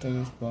 times 10 to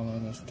the power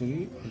minus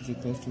 3 is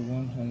equals to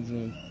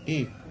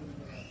 100A.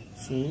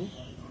 So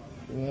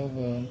we have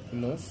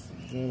plus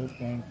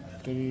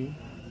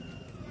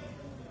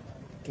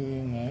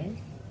 0.339.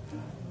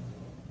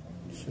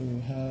 So we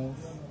have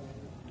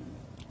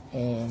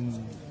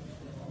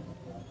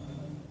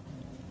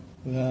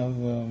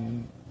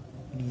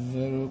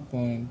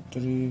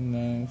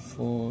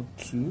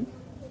 0.3942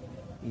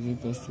 is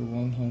equals to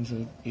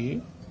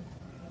 100A.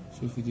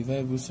 So if we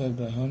divide both sides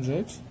by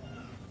 100,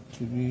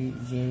 to be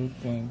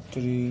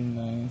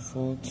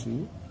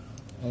 0.3942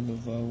 all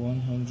over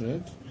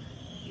 100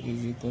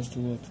 is equals to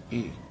what?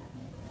 A.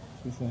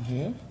 So from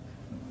here,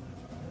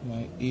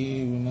 my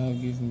A will now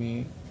give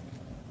me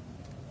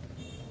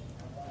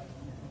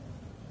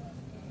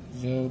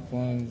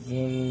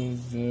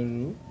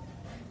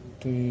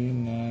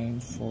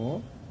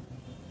 0.00394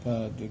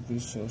 per degree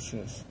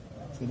Celsius.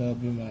 So that will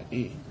be my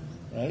A,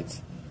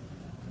 right?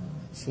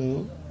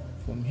 So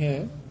from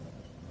here,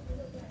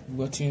 we've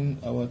gotten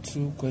our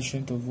two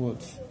questions of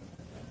what?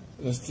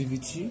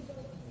 Resistivity.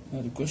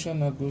 Now the question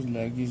now goes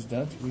like this,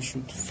 that we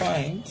should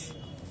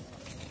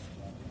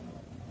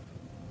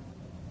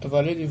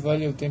evaluate the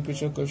value of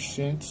temperature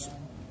coefficient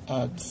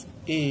at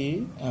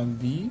A and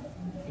B,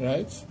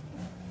 right?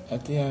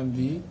 At A and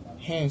B,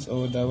 hence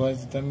or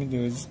otherwise determine the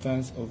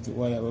resistance of the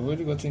wire. We've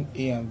already gotten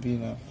A and B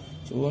now,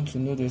 so we want to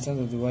know the resistance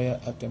of the wire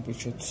at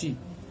temperature T.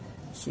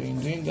 So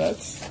in doing that,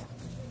 this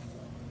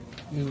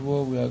is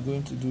what we are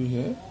going to do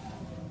here.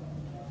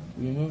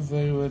 We know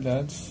very well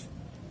that,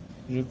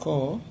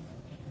 recall,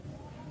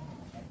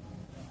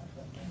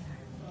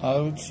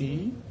 RT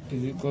is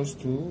equals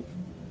to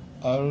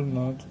R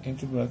naught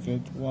into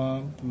bracket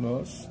 1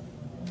 plus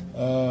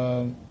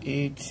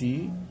AT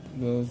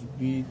plus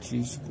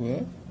BT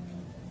square.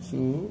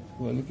 So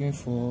we're looking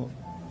for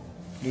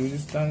the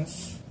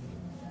resistance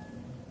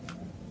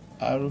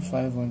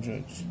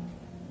R500.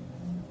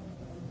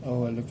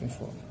 We're looking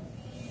for.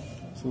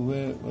 So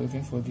we're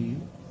looking for the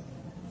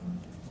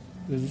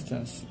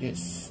resistance,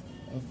 yes,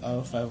 of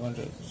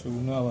R500. So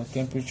we know our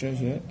temperature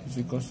here is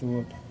equals to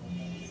what?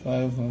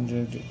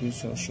 500 degrees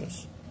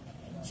Celsius.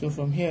 So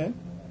from here,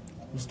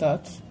 we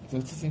start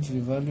substituting to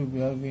the value we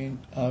have in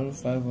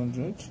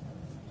R500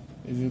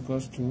 is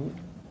equals to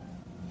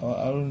our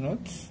R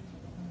naught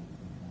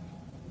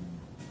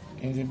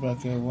in the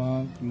bracket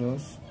 1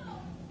 plus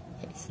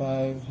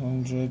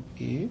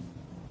 500A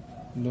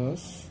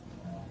plus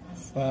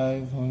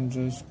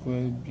 500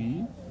 square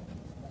B.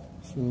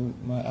 So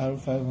my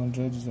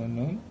R500 is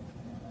unknown.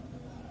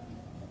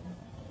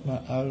 My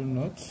R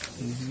naught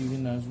is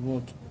given as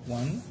what?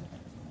 1.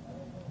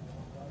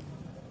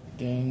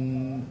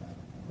 Then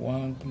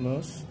 1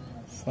 plus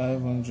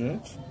 500.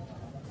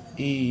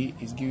 A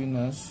is given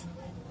as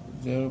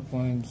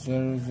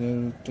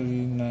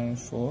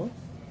 0.00394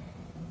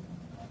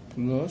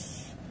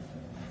 plus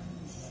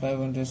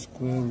 500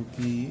 square will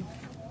be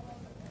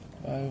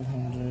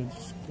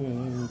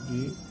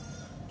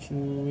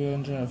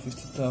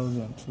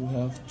 250,000. So we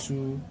have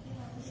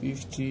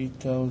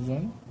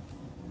 250,000.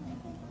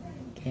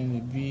 Then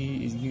the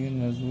B is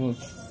given as what?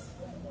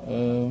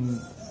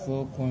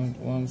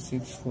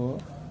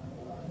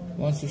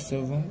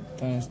 167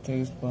 times 10 to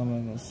the power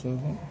minus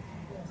 7.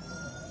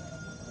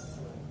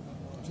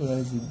 So that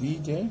is the B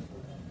there.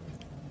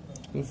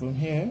 So from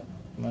here,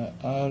 my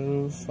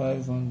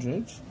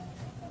R500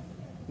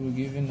 will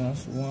giving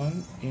us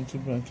 1 into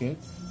bracket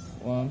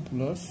 1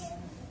 plus.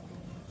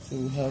 So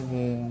we have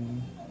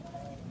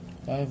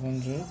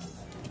 500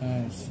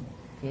 times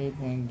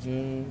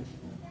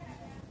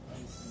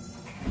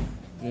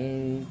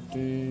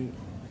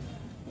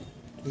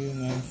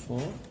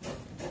 0.00394.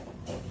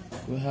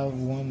 We have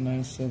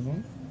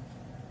 197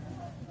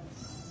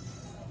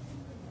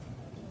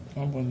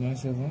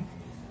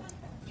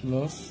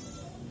 plus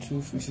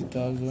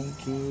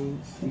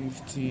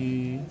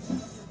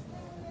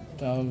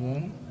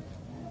 250,000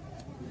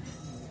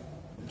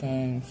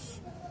 times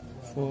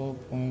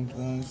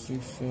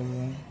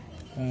 4.167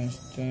 times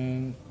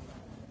 10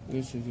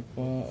 raised to the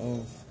power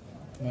of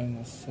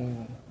minus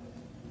 7.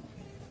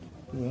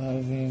 We're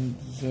having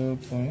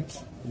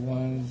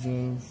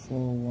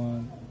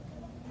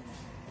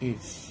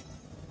 0.10418.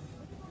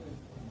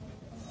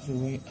 So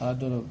we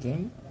add all of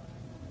them.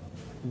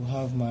 We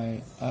have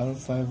my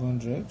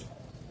R500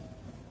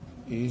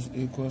 is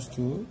equals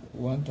to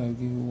 1 times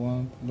give you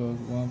 1 plus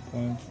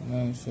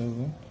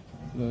 1.97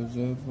 plus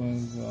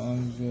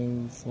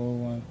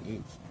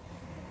 0.10418.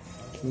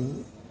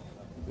 2.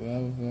 We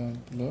have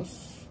plus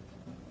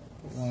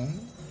 1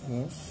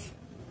 plus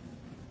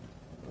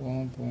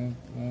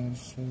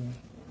 1.97.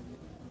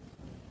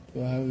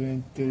 We're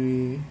having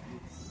 3.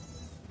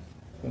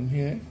 From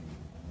here,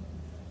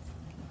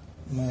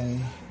 my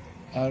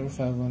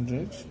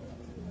R500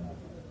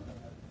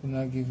 will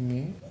now give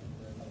me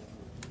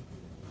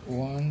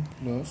 1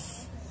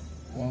 plus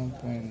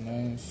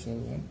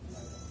 1.97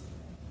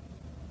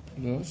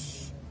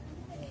 plus,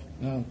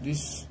 now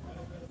this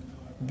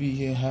B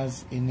here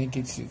has a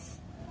negative.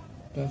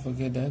 Don't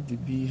forget that the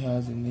B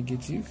has a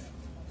negative.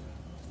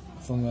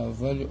 From our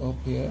value up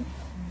here,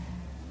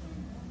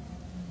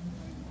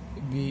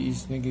 B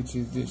is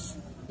negative this,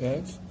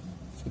 right?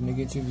 So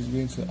negative is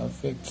going to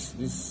affect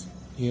this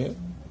here.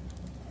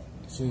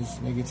 So it's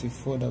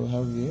 -4 that we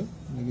have here,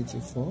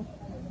 -4.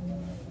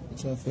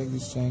 It will affect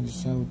this sign. The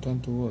sign will turn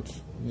to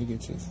what?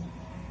 Negative.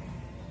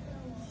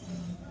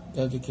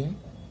 That okay?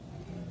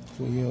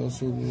 So here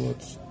also will be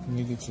what?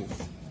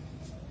 Negative.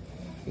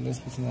 So let's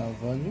put in our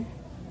value.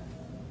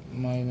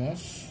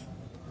 Minus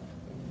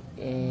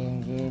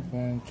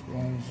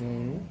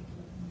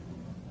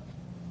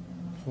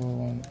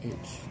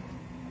 0.10418.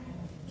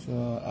 So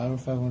our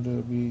R500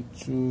 will be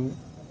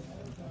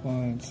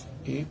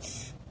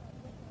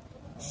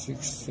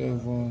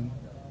 2.867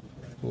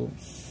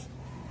 ohms.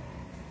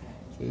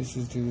 So this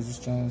is the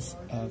resistance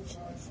at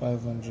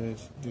 500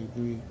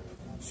 degrees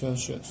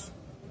Celsius.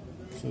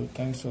 So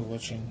thanks for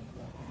watching.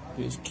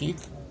 Please click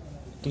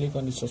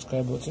on the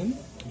subscribe button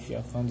if you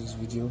have found this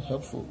video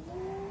helpful.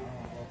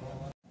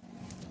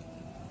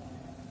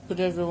 Good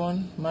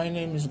everyone, my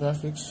name is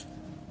Graphics.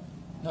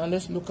 Now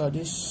let's look at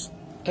this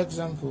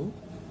example.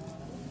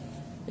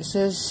 It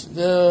says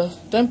the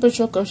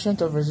temperature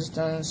coefficient of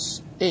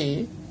resistance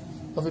A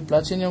of a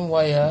platinum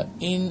wire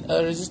in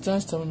a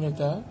resistance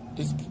thermometer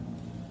is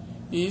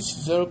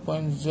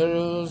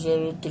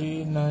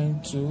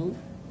 0.00392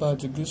 per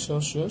degree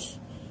Celsius.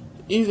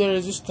 If the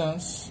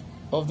resistance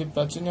of the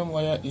platinum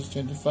wire is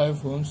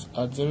 25 ohms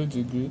at 0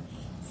 degree,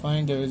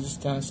 find the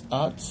resistance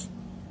at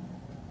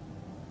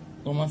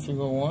Roman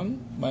figure 1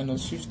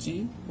 minus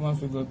 50, Roman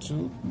figure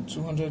 2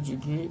 200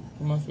 degree,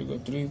 Roman figure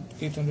 3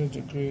 800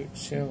 degree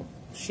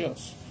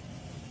Celsius.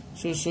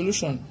 So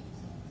solution.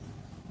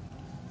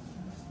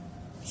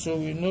 So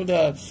we know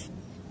that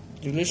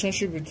the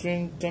relationship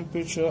between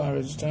temperature and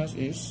resistance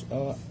is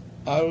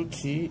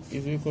RT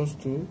is equals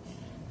to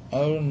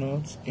R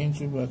naught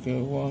into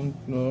bracket 1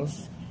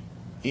 plus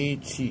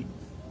AT. It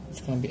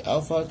can be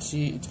alpha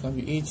T, it can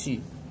be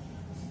AT.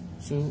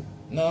 So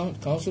now it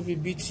can also be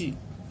BT.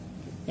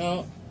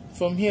 Now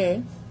from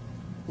here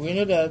we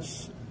know that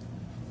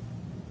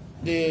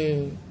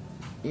the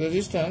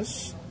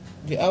resistance,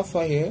 the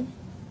alpha here,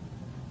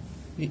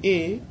 the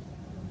A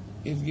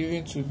is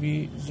given to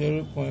be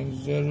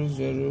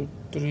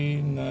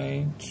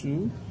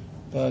 0.00392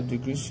 per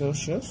degree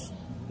Celsius,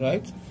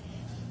 right?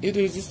 If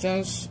the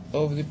resistance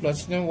of the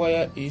platinum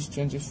wire is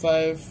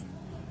 25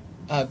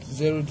 at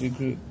 0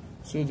 degree,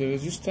 so the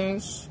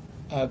resistance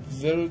at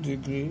 0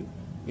 degree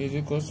is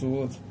equal to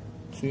what?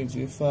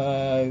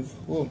 25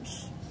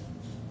 ohms.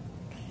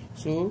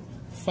 So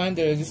find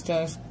the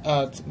resistance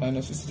at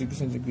minus 60 degrees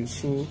centigrade.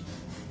 So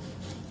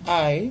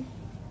I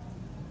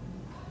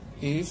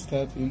is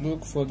that we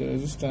look for the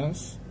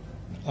resistance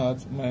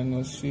at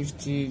minus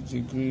 50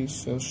 degrees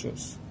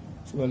Celsius.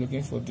 So we're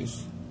looking for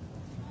this,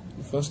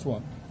 the first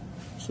one.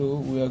 So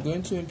we are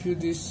going to impute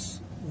this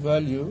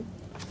value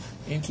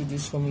into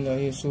this formula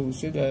here. So we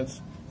say that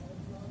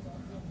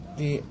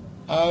the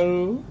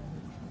R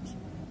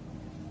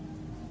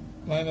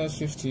minus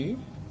 50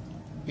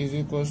 is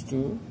equals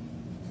to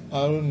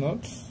R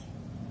naught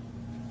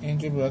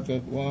into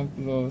bracket 1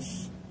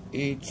 plus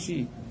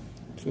AT.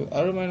 So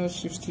R minus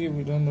 50,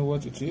 we don't know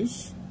what it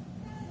is,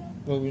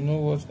 but we know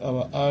what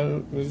our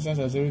R resistance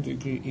at 0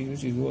 degree is,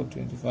 which is what?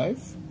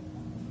 25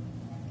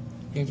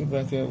 into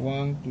bracket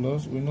 1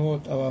 plus, we know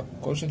what our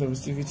coefficient of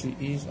resistivity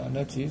is, and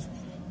that is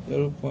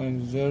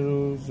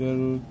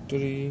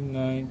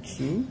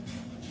 0.00392.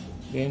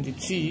 Then the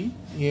T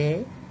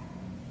here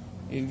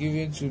is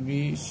given to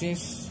be,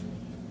 since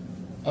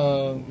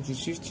it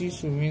is 50,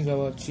 so it means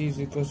our T is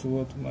equal to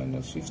what?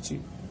 Minus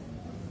 50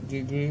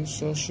 degrees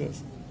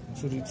Celsius.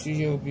 So the T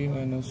here will be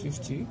minus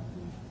 50,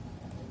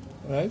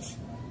 right?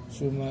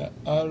 So my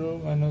R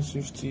minus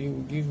 50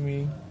 will give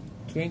me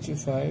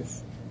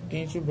 25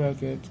 into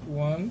bracket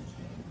 1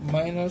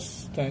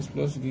 minus times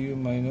plus give you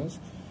minus.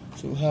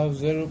 So we have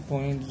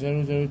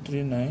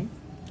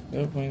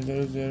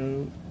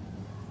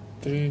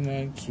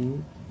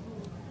 0.00392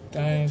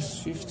 times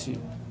 50,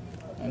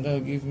 and that will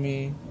give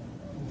me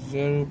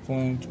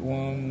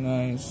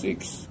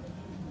 0.196.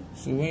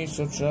 So when you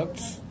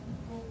subtract,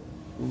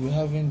 we'll be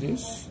having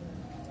this,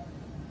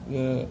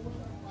 the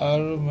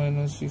R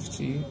minus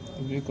 50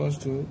 will be equals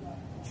to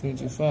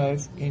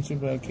 25 into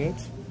bracket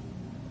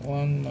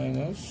 1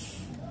 minus,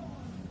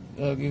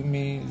 that will give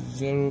me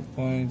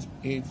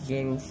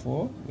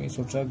 0.804 when you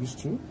subtract these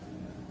two.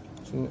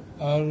 So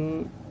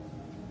R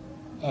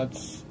at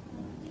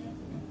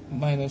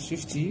minus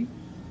 50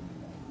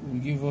 will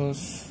give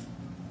us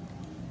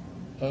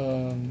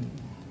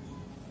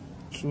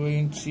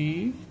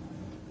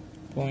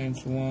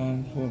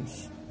 20.1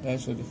 ohms.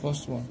 That's for the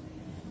first one.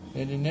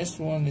 Then the next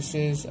one, it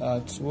says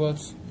at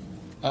what?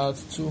 At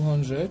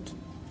 200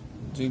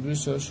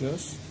 degrees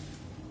Celsius.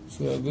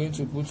 So we are going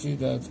to put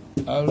it at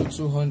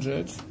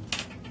R200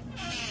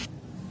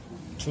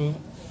 to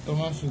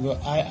Roman figure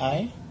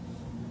II.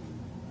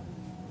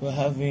 We're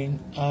having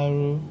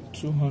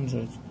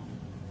R200.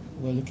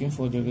 We're looking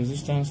for the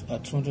resistance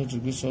at 200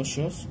 degrees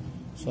Celsius.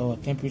 So our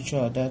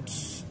temperature at that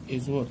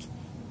is what?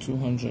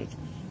 200.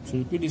 So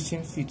repeat the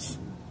same feat. So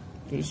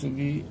this will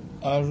be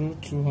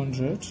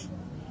R200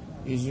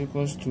 is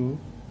equals to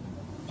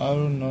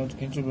R naught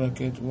into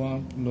bracket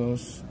 1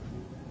 plus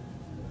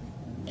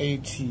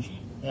 80,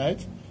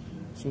 right?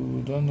 So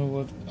we don't know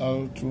what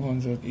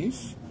R200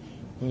 is,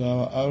 but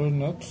our R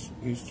naught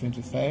is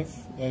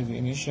 25, that's the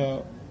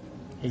initial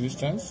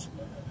resistance,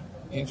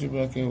 into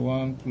bracket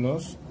 1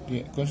 plus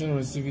the constant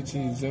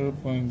resistivity is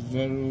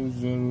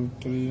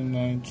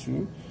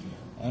 0.00392,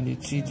 and the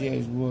T there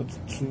is what?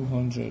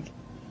 200.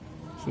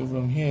 So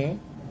from here,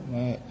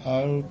 my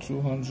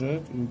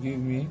R200 will give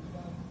me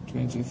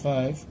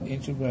 25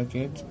 into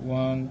bracket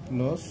 1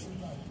 plus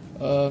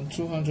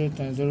 200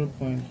 times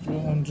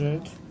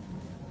 0.200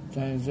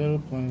 times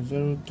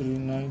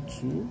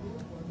 0.0392,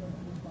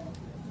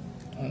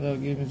 and that will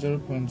give me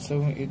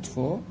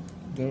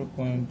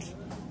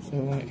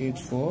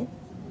 0.784.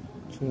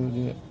 So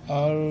the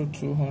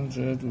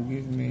R200 will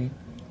give me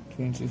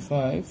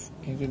 25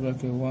 into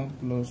bracket 1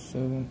 plus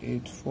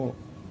 784.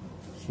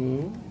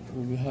 So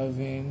we'll be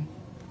having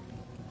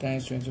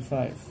times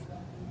 25.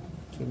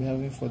 So we'll be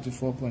having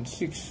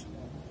 44.6.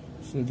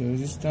 So the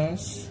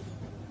resistance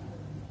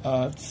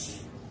at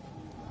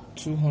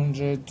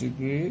 200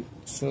 degrees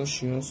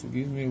Celsius will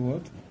give me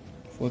what?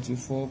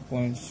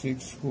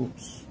 44.6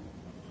 volts.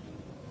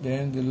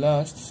 Then the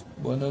last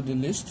but not the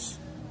least,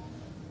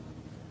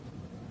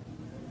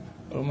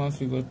 Roman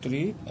figure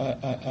 3,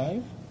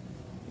 III.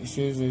 It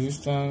shows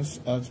resistance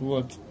at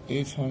what?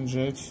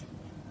 800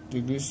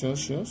 degrees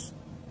Celsius.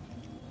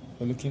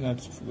 We're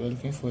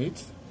looking for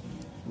it,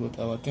 but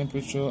our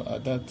temperature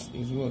at that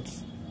is what?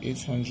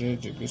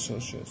 800 degrees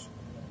Celsius.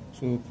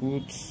 So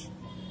put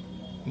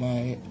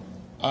my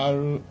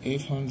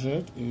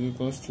R800 is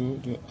equals to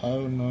the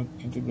R naught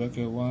into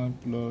bracket 1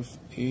 plus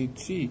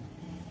 80.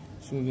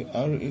 So the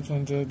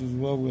R800 is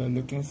what we are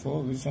looking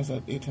for, resistance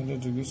at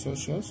 800 degrees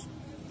Celsius.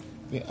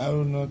 The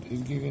R naught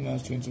is giving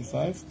us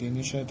 25, the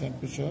initial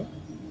temperature,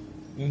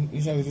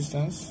 initial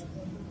resistance,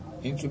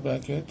 into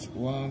bracket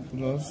 1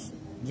 plus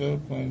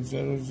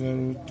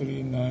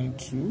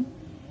 0.00392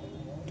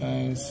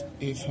 times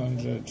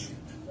 800.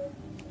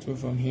 So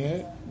from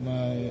here,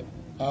 my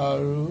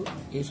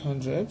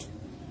R800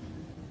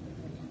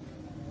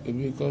 will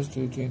be equals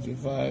to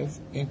 25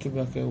 into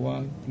bracket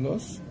 1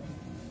 plus,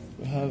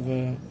 we have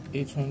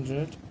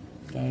 800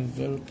 times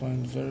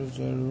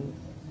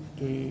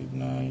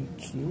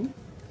 0.00392,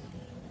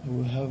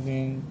 we're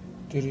having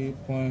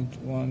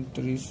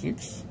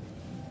 3.136.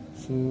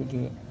 So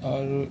the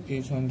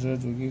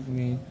R800 will give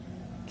me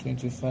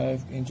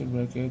 25 into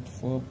bracket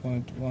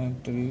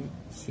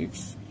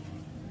 4.136.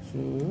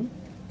 So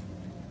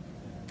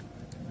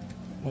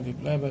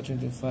multiply by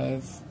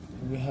 25,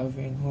 we're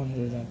having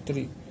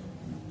 103.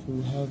 So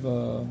we have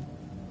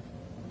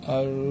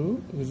R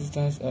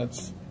resistance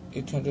at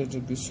 800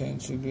 degrees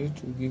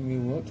centigrade will give me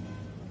what?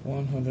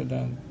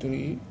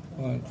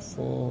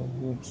 103.4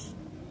 volts.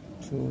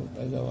 So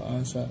that's our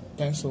answer.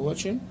 Thanks for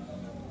watching.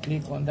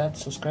 Click on that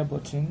subscribe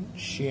button,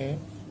 share,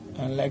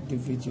 and like the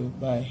video.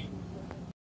 Bye.